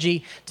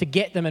technology to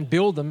get them and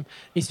build them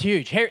is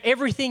huge.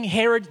 Everything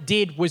Herod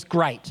did was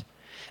great,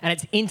 and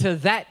it's into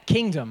that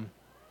kingdom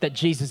that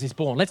Jesus is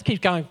born. Let's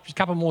keep going. A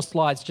couple more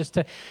slides just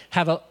to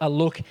have a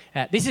look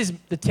at. This is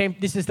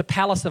the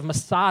palace of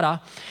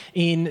Masada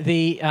in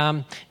the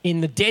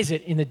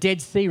desert, in the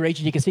Dead Sea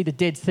region. You can see the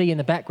Dead Sea in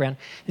the background.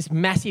 This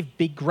massive,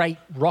 big, great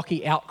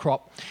rocky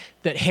outcrop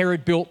that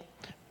Herod built.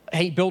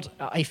 He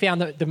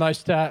found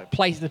the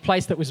place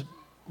that was,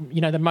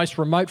 the most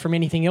remote from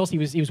anything else. He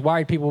was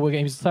worried people were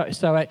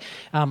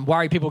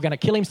worried people were going to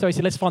kill him. So he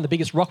said, let's find the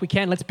biggest rock we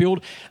can. Let's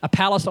build a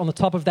palace on the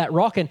top of that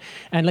rock, and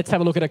let's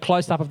have a look at a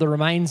close-up of the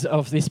remains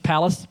of this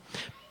palace.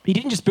 He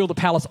didn't just build the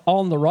palace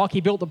on the rock. He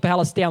built the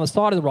palace down the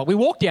side of the rock. We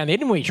walked down there,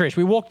 didn't we, Trish?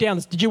 We walked down.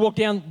 Did you walk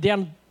down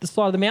the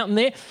side of the mountain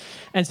there?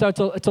 And so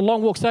it's a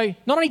long walk. So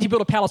not only did he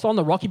build a palace on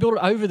the rock, he built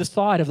it over the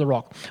side of the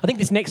rock. I think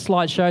this next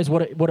slide shows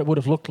what it would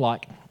have looked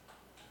like.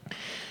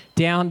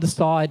 Down the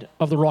side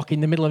of the rock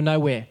in the middle of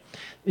nowhere.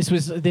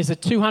 There's a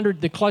 200,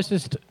 the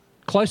closest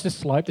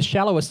slope, the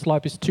shallowest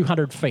slope is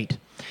 200 feet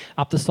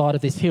up the side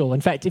of this hill.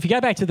 In fact, if you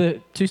go back to the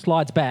 2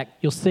 slides back,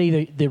 you'll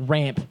see the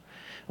ramp.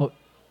 Well,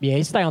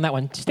 yeah, stay on that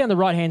one. Just down the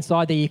right-hand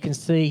side there, you can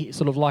see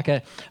sort of like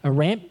a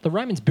ramp. The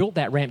Romans built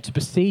that ramp to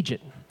besiege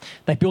it.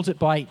 They built it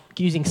by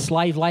using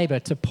slave labour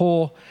to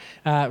pour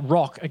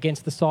rock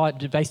against the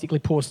side, to basically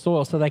pour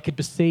soil so they could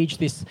besiege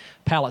this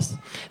palace.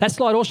 That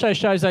slide also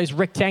shows those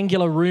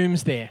rectangular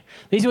rooms there.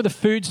 These were the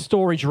food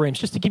storage rooms.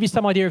 Just to give you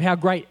some idea of how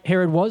great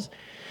Herod was,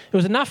 there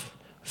was enough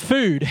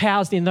food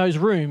housed in those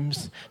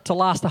rooms to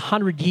last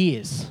 100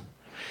 years.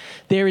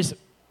 There is,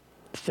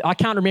 I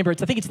can't remember, I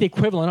think it's the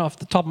equivalent off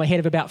the top of my head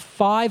of about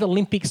 5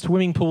 Olympic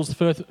swimming pools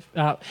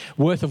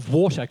worth of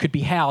water could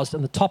be housed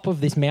on the top of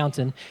this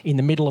mountain in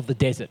the middle of the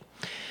desert.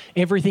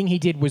 Everything he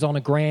did was on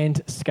a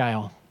grand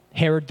scale.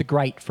 Herod the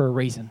Great for a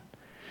reason.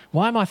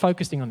 Why am I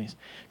focusing on this?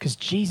 Because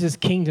Jesus'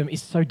 kingdom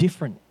is so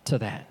different to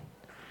that.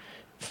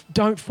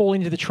 Don't fall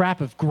into the trap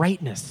of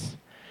greatness.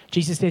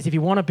 Jesus says if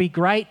you want to be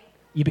great,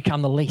 you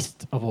become the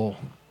least of all.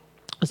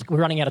 We're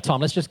running out of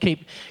time. Let's just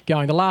keep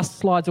going. The last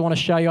slides I want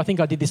to show you, I think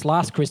I did this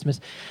last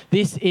Christmas.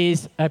 This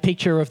is a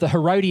picture of the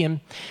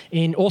Herodium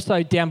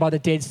also down by the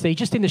Dead Sea,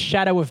 just in the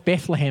shadow of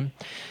Bethlehem.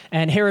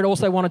 And Herod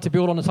also wanted to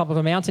build on the top of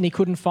a mountain. He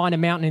couldn't find a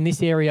mountain in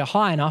this area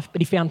high enough,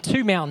 but he found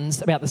 2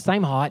 mountains about the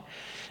same height.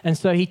 And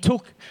so he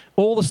took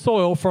all the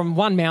soil from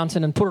one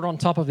mountain and put it on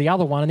top of the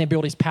other one and then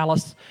built his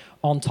palace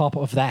on top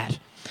of that.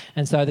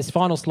 And so this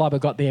final slide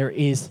I've got there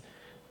is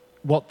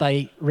what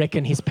they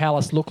reckon his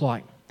palace looked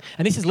like.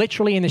 And this is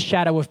literally in the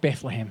shadow of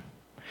Bethlehem.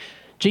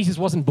 Jesus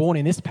wasn't born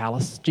in this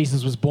palace.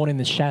 Jesus was born in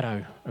the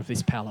shadow of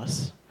this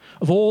palace.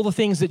 Of all the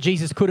things that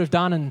Jesus could have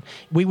done, and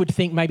we would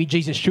think maybe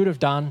Jesus should have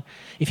done,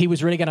 if he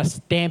was really going to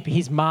stamp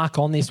his mark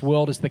on this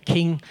world as the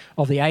king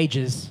of the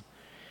ages,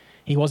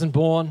 he wasn't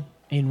born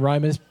in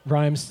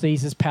Rome's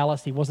Caesar's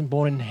palace. He wasn't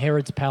born in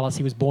Herod's palace.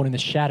 He was born in the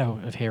shadow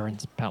of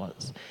Herod's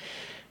palace.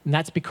 And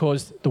that's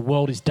because the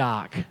world is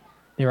dark.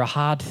 There are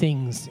hard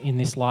things in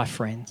this life,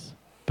 friends.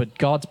 But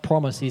God's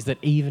promise is that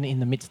even in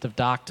the midst of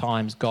dark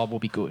times, God will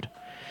be good.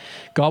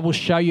 God will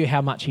show you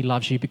how much he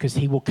loves you because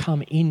he will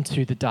come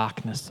into the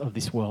darkness of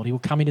this world. He will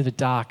come into the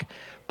dark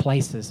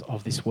places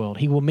of this world.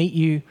 He will meet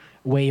you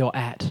where you're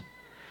at.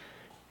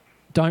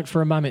 don't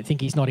for a moment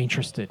think he's not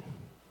interested.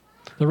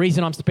 The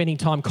reason I'm spending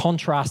time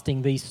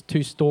contrasting these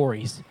two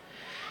stories,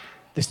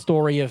 the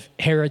story of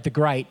Herod the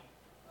Great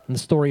and the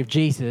story of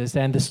Jesus,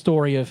 and the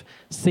story of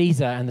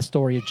Caesar and the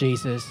story of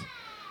Jesus,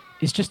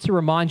 is just to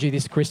remind you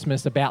this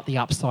Christmas about the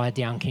upside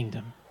down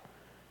kingdom.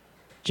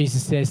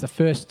 Jesus says the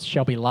first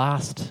shall be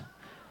last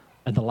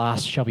and the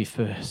last shall be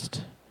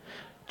first.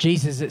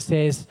 Jesus, it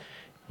says,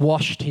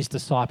 washed his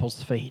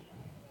disciples' feet.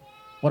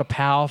 What a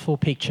powerful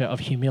picture of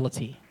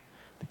humility.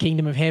 The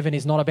kingdom of heaven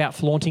is not about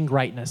flaunting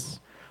greatness,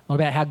 not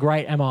about how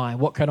great am I,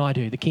 what can I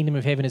do. The kingdom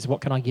of heaven is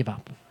what can I give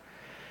up.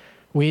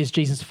 We as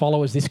Jesus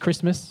followers this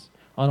Christmas,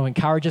 I want to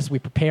encourage us, we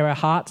prepare our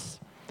hearts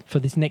for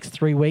this next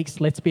 3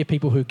 weeks. Let's be a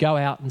people who go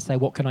out and say,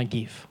 what can I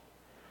give?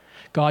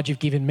 God, you've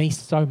given me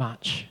so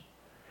much.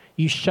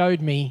 You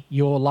showed me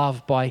your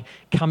love by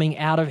coming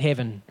out of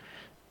heaven.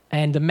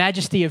 And the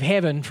majesty of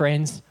heaven,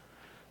 friends,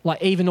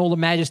 like even all the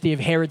majesty of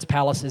Herod's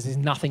palaces is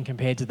nothing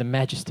compared to the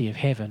majesty of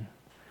heaven.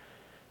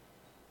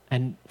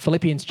 And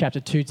Philippians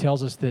chapter 2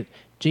 tells us that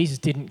Jesus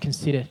didn't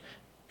consider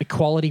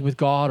equality with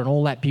God and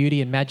all that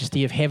beauty and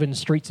majesty of heaven,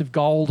 streets of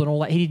gold and all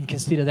that. He didn't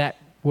consider that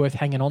worth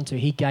hanging on to.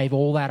 He gave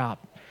all that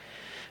up.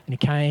 And he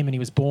came and he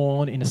was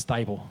born in a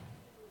stable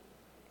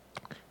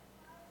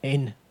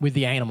with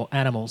the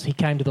animals. He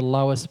came to the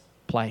lowest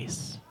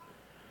place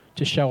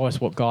to show us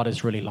what God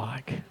is really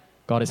like.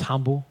 God is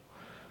humble.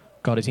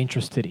 God is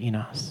interested in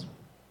us.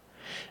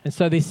 And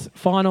so this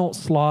final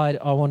slide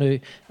I want to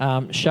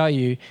show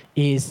you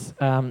is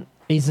a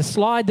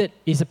slide that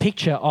is a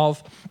picture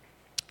of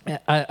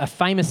a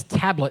famous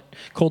tablet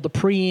called the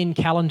Pre-N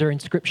calendar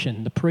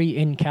inscription. The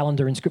Pre-N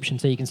calendar inscription.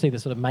 So you can see the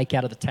sort of make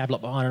out of the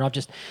tablet behind, and I've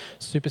just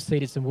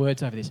superseded some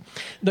words over this.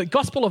 The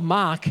Gospel of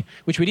Mark,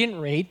 which we didn't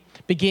read,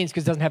 begins,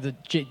 because it doesn't have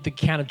the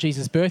account of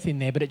Jesus' birth in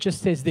there, but it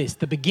just says this: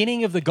 the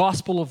beginning of the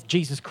gospel of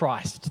Jesus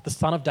Christ, the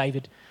Son of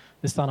David,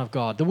 the Son of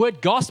God. The word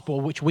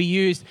gospel, which we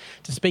use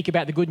to speak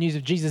about the good news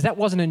of Jesus, it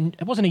wasn't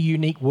a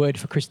unique word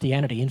for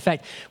Christianity. In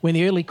fact, when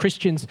the early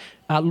Christians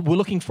were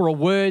looking for a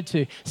word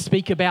to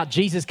speak about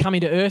Jesus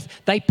coming to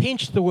earth, they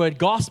pinched the word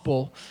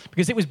gospel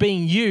because it was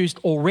being used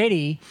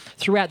already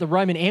throughout the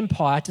Roman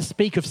Empire to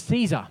speak of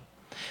Caesar.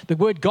 The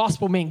word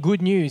gospel meant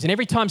good news. And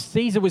every time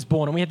Caesar was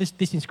born, and we have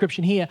this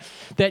inscription here,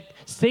 that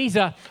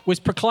Caesar was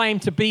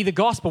proclaimed to be the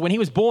gospel. When he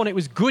was born, it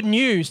was good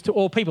news to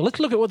all people. Let's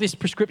look at what this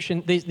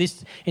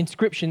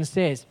inscription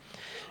says.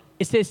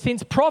 It says,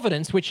 since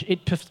Providence, which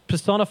it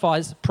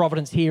personifies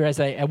Providence here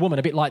as a woman,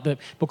 a bit like the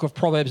book of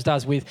Proverbs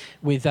does with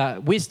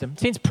wisdom.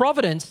 Since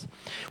Providence,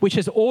 which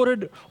has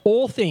ordered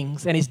all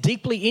things and is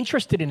deeply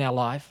interested in our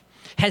life,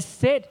 has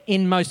set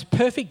in most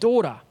perfect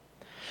order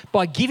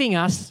by giving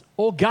us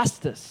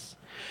Augustus,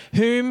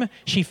 whom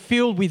she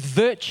filled with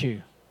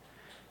virtue,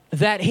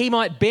 that he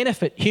might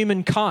benefit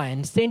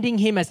humankind, sending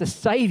him as a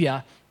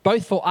saviour,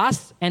 both for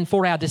us and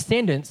for our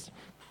descendants,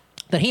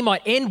 that he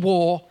might end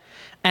war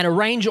and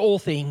arrange all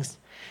things.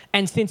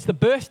 And since the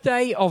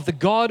birthday of the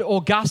god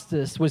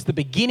Augustus was the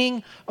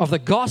beginning of the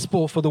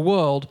gospel for the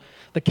world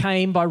that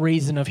came by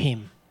reason of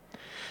him.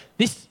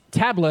 This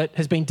tablet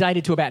has been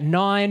dated to about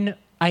 9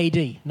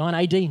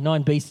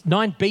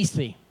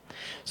 BC.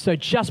 So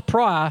just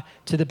prior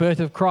to the birth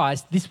of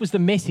Christ, this was the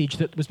message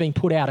that was being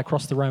put out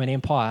across the Roman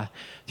Empire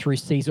through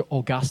Caesar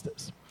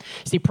Augustus.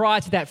 See,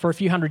 prior to that, for a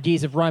few hundred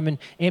years of Roman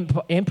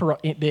emperor,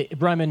 the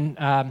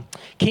Roman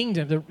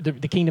kingdom,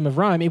 the kingdom of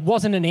Rome, it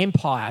wasn't an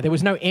empire. There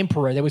was no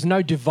emperor. There was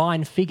no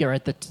divine figure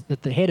at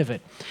the head of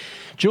it.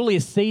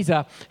 Julius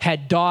Caesar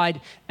had died,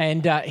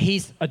 and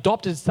his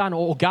adopted son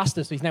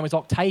Augustus, his name was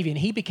Octavian,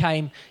 he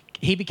became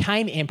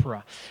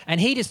emperor,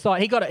 and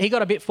he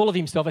got a bit full of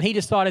himself, and he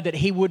decided that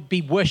he would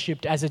be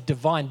worshipped as a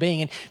divine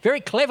being. And very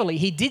cleverly,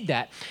 he did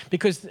that,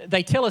 because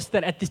they tell us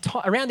that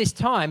around this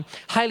time,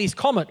 Halley's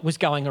Comet was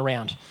going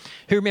around.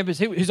 Who remembers?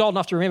 Who's old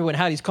enough to remember when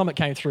Halley's Comet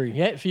came through?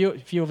 Yeah, a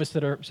few of us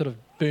that are sort of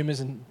boomers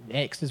and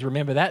X's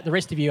remember that. The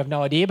rest of you have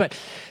no idea, but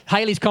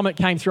Halley's Comet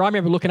came through. I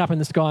remember looking up in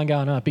the sky and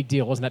going, "Oh, big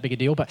deal." Wasn't that big a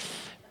deal?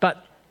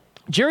 But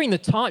during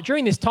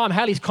this time,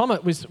 Halley's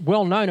Comet was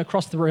well known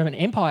across the Roman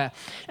Empire.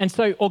 And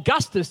so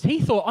Augustus, he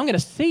thought, I'm going to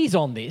seize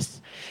on this.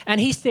 And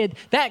he said,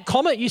 that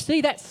comet you see,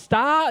 that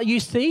star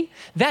you see,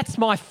 that's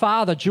my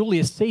father,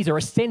 Julius Caesar,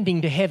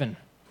 ascending to heaven.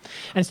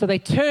 And so they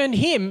turned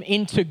him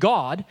into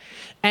God.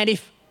 And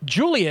if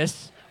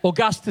Julius,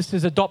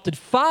 Augustus's adopted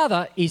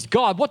father, is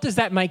God, what does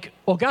that make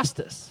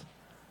Augustus?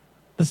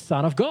 The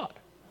Son of God.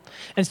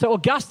 And so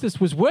Augustus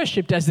was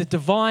worshipped as the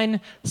divine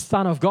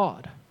Son of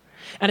God.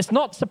 And it's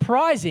not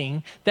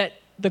surprising that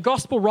the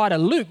gospel writer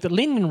Luke, that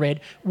Lyndon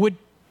read, would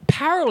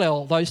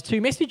parallel those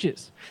two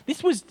messages.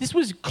 This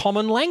was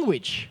common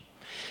language.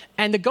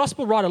 And the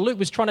gospel writer Luke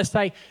was trying to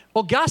say,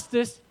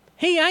 Augustus,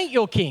 he ain't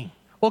your king.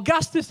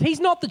 Augustus, he's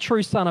not the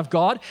true Son of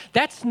God.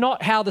 That's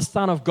not how the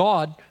Son of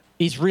God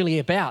is really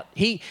about.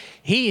 He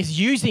is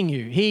using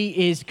you.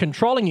 He is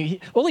controlling you.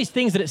 All these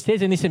things that it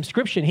says in this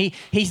inscription,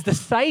 he's the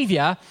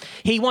saviour.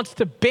 He wants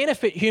to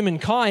benefit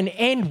humankind,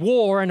 end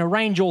war, and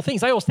arrange all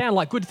things. They all sound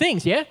like good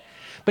things, yeah?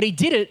 But he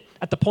did it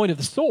at the point of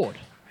the sword.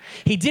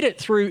 He did it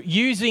through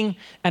using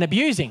and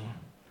abusing.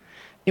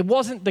 it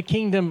wasn't the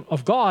kingdom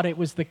of God, it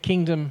was the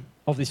kingdom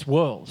of this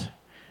world.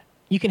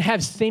 You can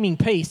have seeming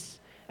peace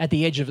at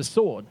the edge of a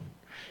sword.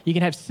 You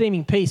can have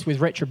seeming peace with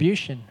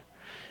retribution.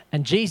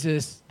 And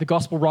Jesus, the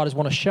gospel writers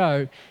want to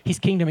show, his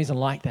kingdom isn't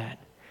like that.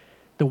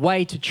 The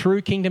way to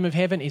true kingdom of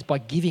heaven is by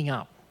giving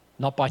up,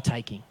 not by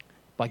taking.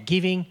 By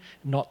giving,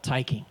 not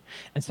taking.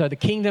 And so the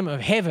kingdom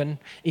of heaven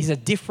is a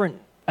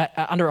different,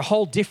 under a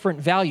whole different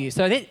value.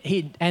 So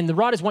and the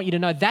writers want you to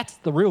know that's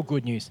the real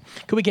good news.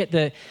 Could we get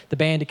the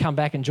band to come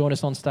back and join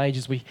us on stage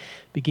as we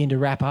begin to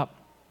wrap up?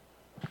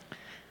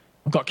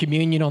 We've got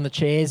communion on the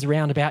chairs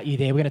around about you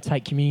there. We're going to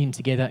take communion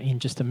together in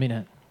just a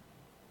minute.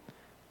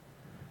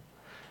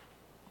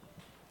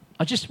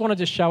 I just wanted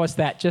to show us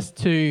that just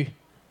to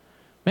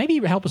maybe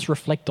help us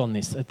reflect on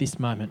this at this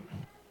moment.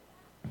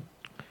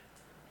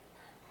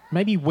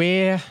 Maybe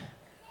where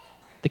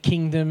the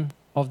kingdom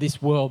of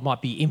this world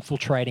might be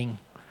infiltrating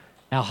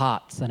our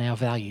hearts and our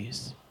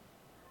values.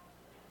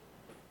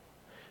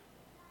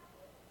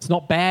 It's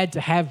not bad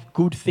to have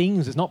good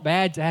things. It's not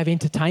bad to have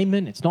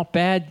entertainment. It's not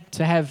bad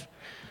to have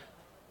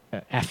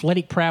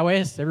athletic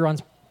prowess.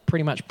 Everyone's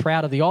pretty much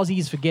proud of the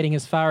Aussies for getting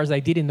as far as they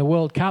did in the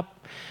World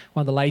Cup.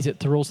 One of the ladies at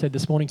Tyrrell said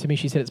this morning to me,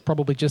 she said it's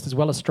probably just as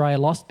well Australia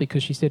lost,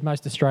 because she said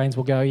most Australians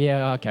will go,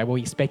 yeah, okay, well,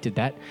 we expected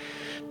that.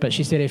 But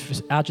she said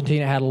if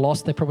Argentina had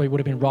lost, they probably would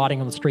have been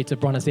riding on the streets of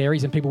Buenos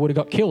Aires and people would have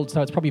got killed.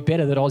 So it's probably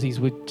better that Aussies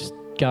would just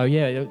go,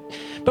 yeah.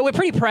 But we're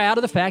pretty proud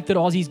of the fact that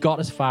Aussies got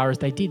as far as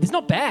they did. It's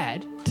not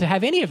bad to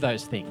have any of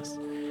those things.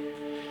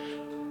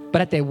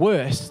 But at their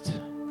worst,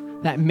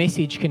 that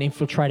message can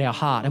infiltrate our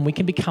heart and we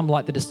can become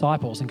like the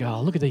disciples and go,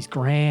 oh, look at these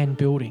grand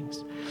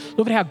buildings.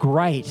 Look at how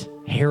great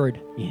Herod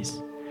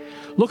is.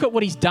 Look at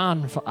what he's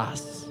done for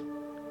us.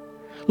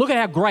 Look at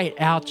how great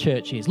our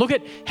church is. Look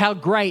at how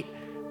great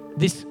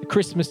this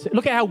Christmas,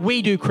 look at how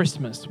we do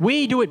Christmas.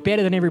 We do it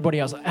better than everybody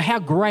else. How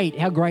great,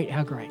 how great,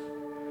 how great.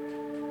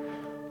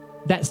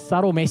 That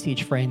subtle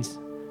message, friends,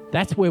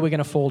 that's where we're going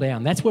to fall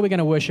down. That's where we're going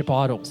to worship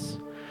idols.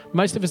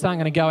 Most of us aren't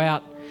going to go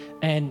out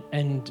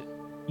and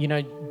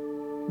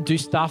do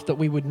stuff that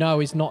we would know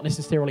is not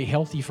necessarily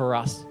healthy for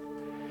us.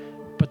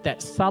 But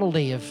that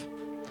subtlety of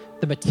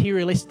the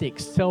materialistic,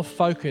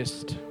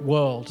 self-focused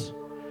world,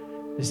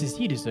 this is,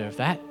 you deserve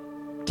that.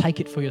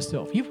 Take it for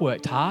yourself. You've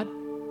worked hard.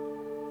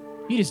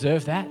 You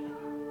deserve that.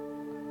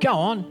 Go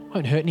on,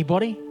 won't hurt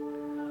anybody.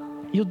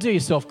 You'll do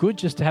yourself good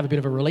just to have a bit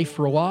of a relief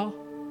for a while.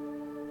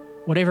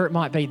 Whatever it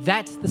might be,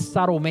 that's the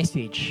subtle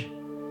message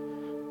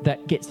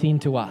that gets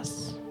into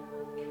us.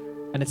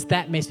 And it's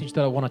that message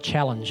that I want to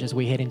challenge as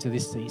we head into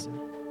this season.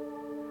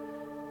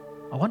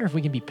 I wonder if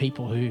we can be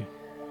people who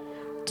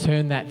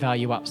turn that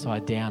value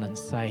upside down and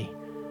say,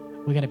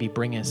 we're going to be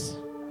bringers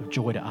of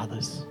joy to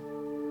others.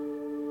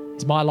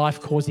 Is my life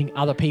causing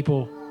other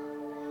people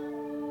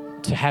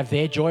to have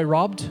their joy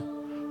robbed,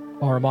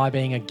 or am I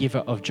being a giver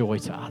of joy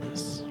to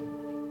others?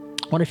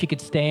 I wonder if you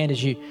could stand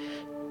as you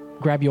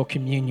grab your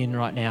communion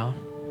right now.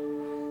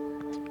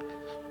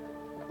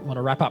 I want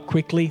to wrap up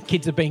quickly.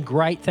 Kids have been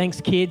great.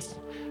 Thanks, kids.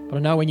 But I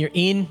know when you're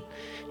in,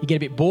 you get a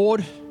bit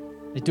bored.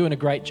 They're doing a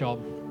great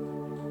job.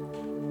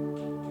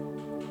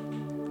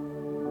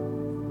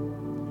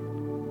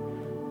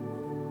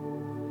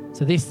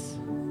 So this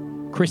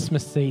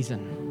Christmas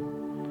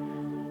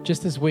season,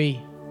 just as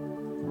we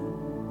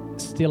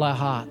still our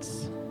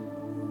hearts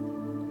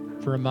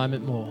for a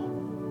moment more,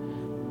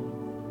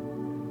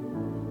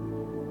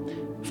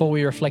 before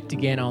we reflect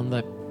again on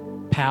the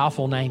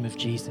powerful name of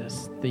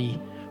Jesus, the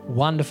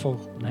wonderful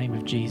name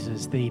of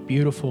Jesus, the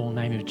beautiful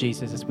name of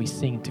Jesus as we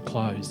sing to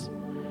close.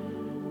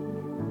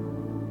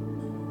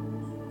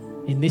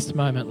 In this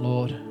moment,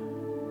 Lord,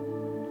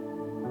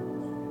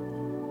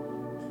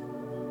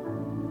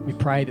 we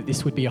pray that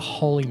this would be a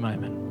holy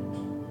moment.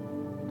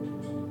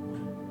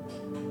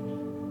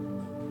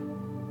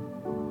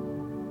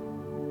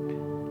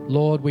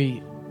 Lord,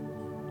 we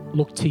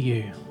look to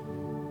you.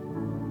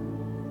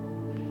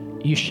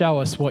 You show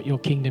us what your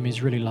kingdom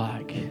is really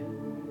like.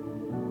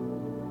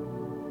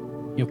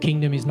 Your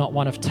kingdom is not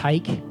one of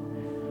take.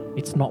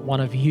 It's not one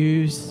of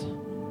use.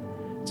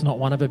 It's not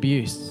one of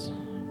abuse.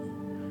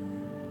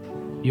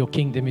 Your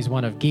kingdom is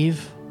one of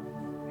give,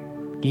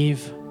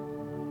 give,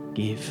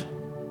 give.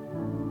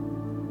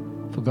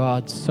 For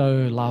God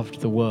so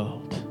loved the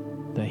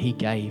world that he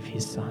gave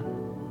his Son.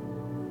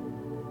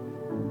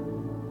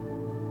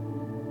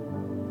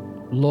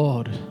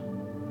 Lord,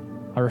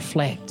 I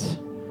reflect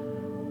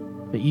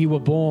that you were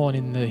born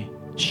in the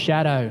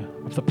shadow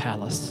of the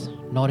palace,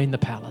 not in the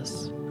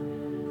palace.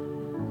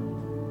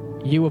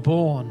 You were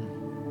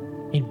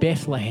born in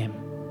Bethlehem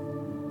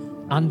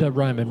under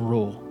Roman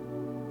rule.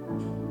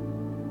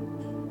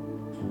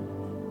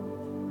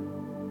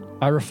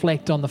 I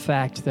reflect on the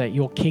fact that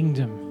your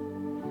kingdom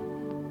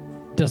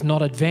does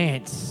not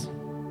advance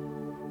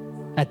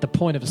at the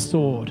point of a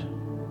sword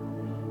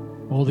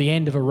or the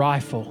end of a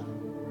rifle.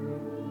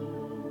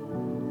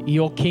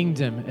 Your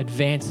kingdom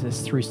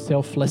advances through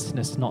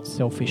selflessness, not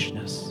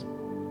selfishness.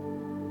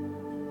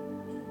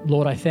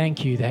 Lord, I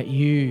thank you that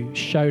you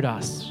showed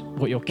us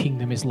what your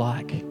kingdom is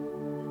like.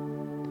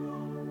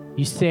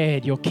 You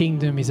said your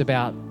kingdom is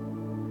about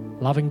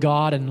loving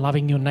God and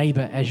loving your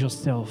neighbor as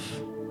yourself.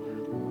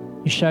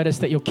 You showed us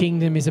that your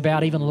kingdom is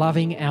about even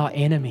loving our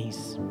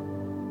enemies.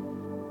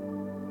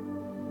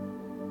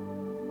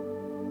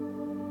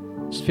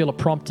 Just feel a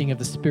prompting of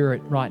the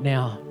Spirit right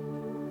now.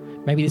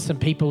 Maybe there's some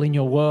people in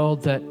your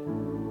world that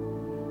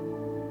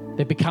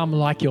they've become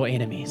like your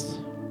enemies.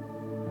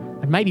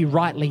 And maybe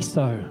rightly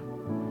so,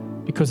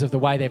 because of the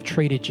way they've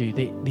treated you,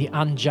 the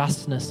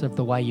unjustness of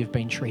the way you've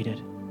been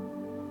treated.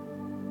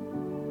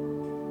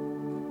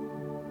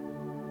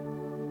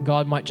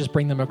 God might just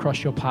bring them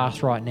across your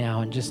path right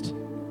now and just,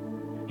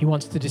 He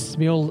wants to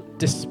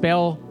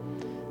dispel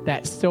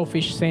that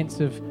selfish sense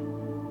of,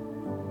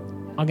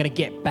 I'm going to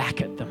get back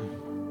at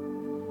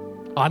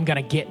them. I'm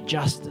going to get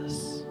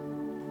justice.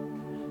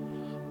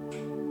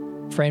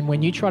 Friend,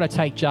 when you try to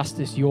take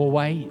justice your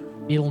way,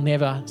 it'll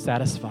never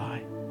satisfy.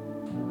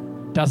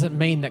 Doesn't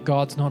mean that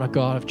God's not a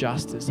God of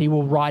justice. He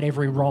will right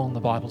every wrong, the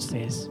Bible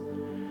says.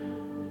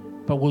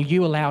 But will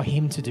you allow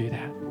Him to do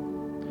that?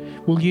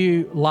 Will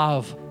you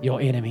love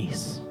your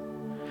enemies?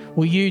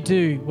 Will you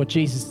do what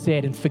Jesus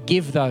said and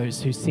forgive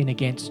those who sin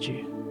against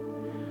you?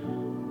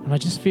 And I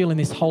just feel in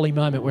this holy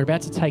moment, we're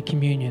about to take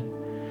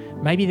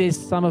communion. Maybe there's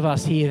some of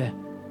us here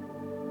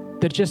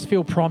that just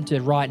feel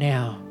prompted right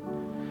now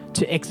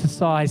to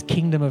exercise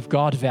kingdom of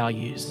God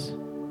values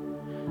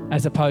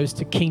as opposed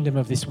to kingdom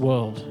of this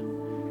world.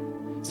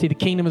 See, the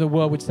kingdom of the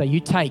world would say,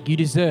 you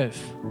deserve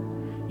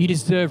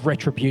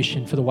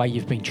retribution for the way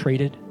you've been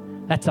treated.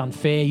 That's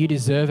unfair. You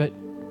deserve it.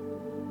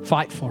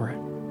 Fight for it.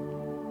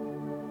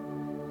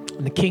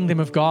 And the kingdom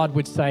of God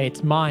would say,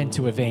 it's mine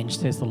to avenge,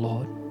 says the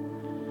Lord.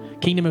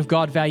 Kingdom of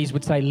God values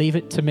would say, leave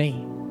it to me.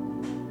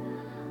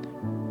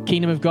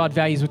 Kingdom of God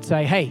values would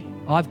say, hey,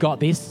 I've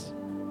got this.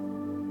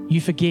 You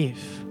forgive.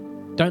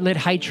 Don't let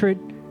hatred,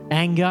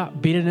 anger,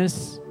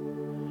 bitterness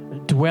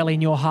dwell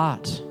in your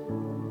heart.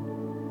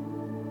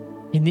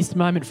 In this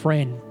moment,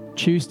 friend,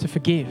 choose to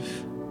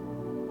forgive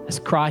as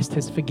Christ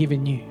has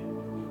forgiven you.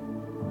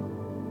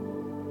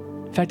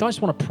 In fact, I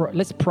just want to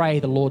let's pray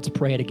the Lord's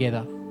Prayer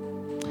together.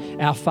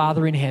 Our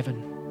Father in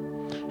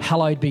heaven,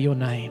 hallowed be your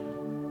name.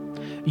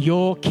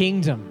 Your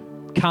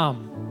kingdom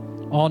come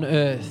on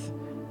earth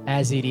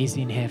as it is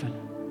in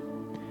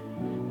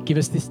heaven. Give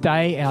us this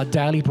day our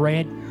daily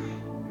bread,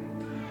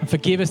 and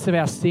forgive us of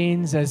our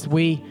sins as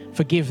we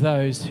forgive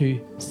those who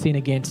sin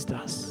against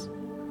us.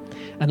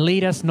 And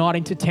lead us not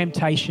into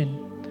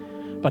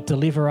temptation, but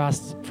deliver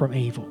us from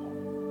evil.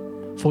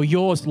 For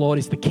yours, Lord,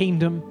 is the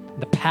kingdom,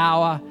 the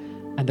power,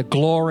 and the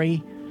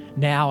glory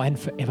now and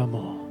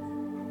forevermore.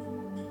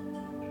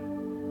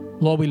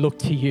 Lord, we look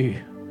to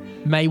you.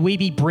 May we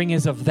be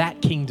bringers of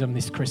that kingdom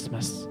this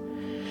Christmas.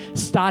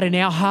 Start in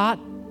our heart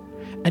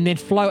and then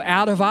flow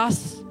out of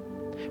us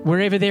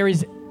wherever there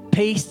is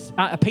peace,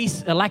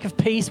 a lack of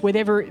peace,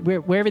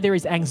 wherever there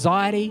is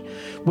anxiety,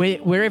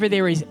 wherever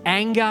there is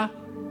anger,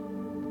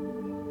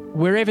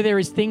 wherever there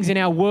is things in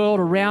our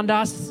world around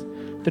us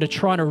that are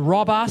trying to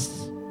rob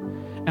us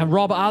and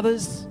rob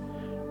others.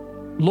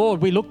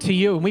 Lord, we look to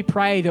you and we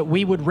pray that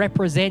we would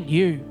represent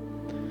you,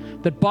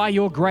 that by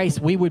your grace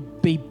we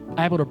would be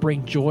able to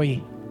bring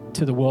joy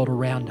to the world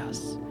around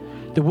us,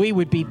 that we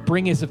would be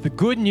bringers of the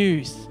good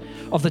news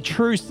of the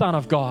true Son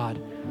of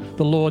God,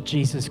 the Lord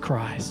Jesus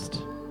Christ.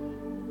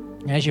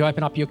 And as you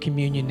open up your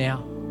communion now,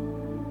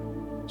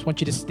 I just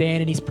want you to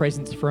stand in His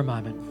presence for a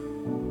moment.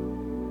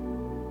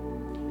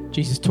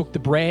 Jesus took the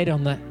bread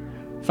on the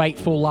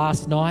fateful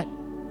last night,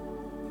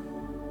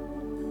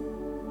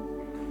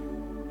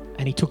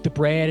 and He took the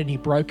bread and He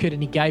broke it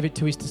and He gave it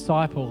to His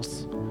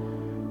disciples.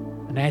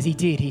 And as He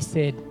did, He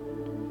said,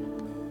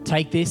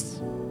 take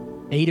this,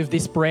 eat of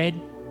this bread.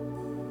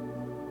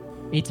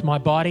 It's my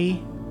body,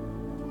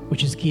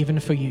 which is given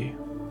for you.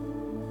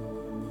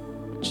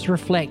 Just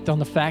reflect on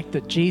the fact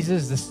that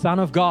Jesus, the Son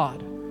of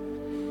God,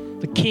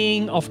 the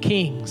King of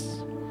Kings,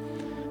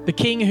 the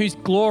King whose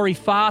glory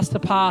far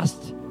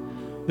surpassed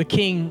the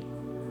King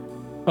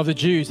of the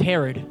Jews,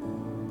 Herod,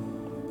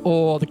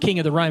 or the King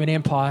of the Roman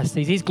Empire,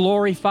 sees His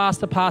glory far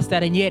surpassed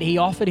that, and yet He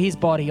offered His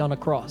body on a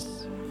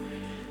cross,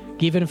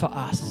 given for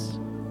us.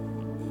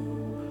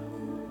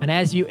 And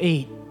as you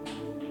eat,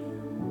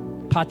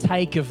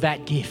 partake of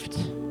that gift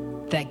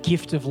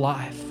of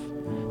life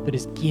that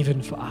is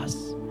given for us.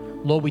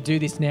 Lord, we do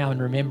this now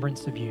in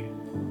remembrance of you.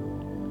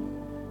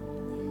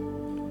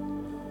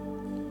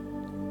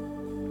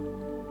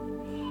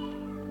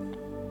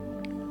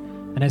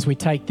 And as we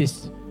take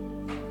this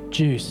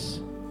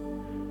juice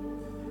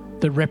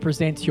that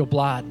represents your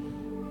blood,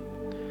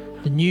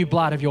 the new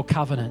blood of your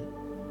covenant,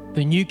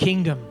 the new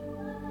kingdom,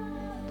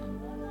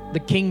 the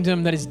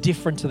kingdom that is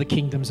different to the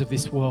kingdoms of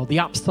this world, the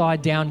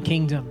upside down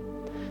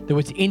kingdom that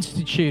was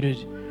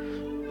instituted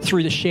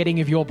through the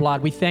shedding of your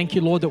blood. We thank you,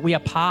 Lord, that we are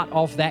part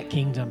of that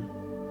kingdom.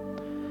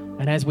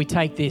 And as we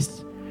take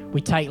this,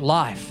 we take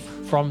life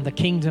from the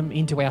kingdom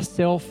into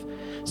ourselves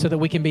so that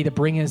we can be the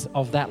bringers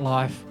of that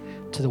life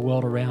to the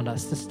world around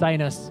us.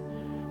 Sustain us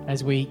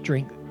as we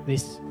drink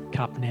this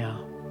cup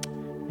now.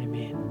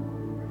 Amen.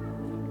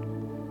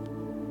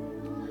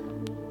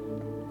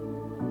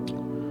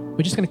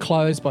 We're just going to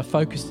close by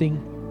focusing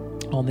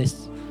on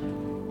this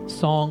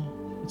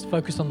song. Let's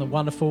focus on the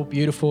wonderful,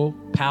 beautiful,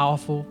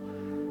 powerful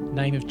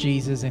name of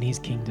Jesus and his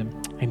kingdom.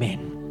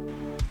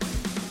 Amen.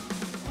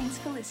 Thanks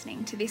for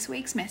listening to this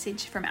week's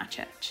message from our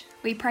church.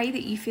 We pray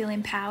that you feel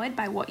empowered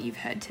by what you've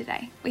heard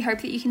today. We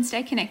hope that you can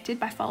stay connected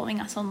by following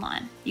us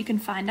online. You can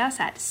find us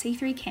at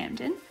C3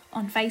 Camden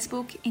on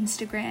Facebook,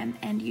 Instagram,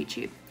 and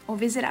YouTube, or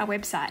visit our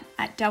website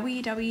at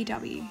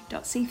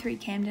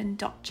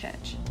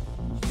www.c3camden.church.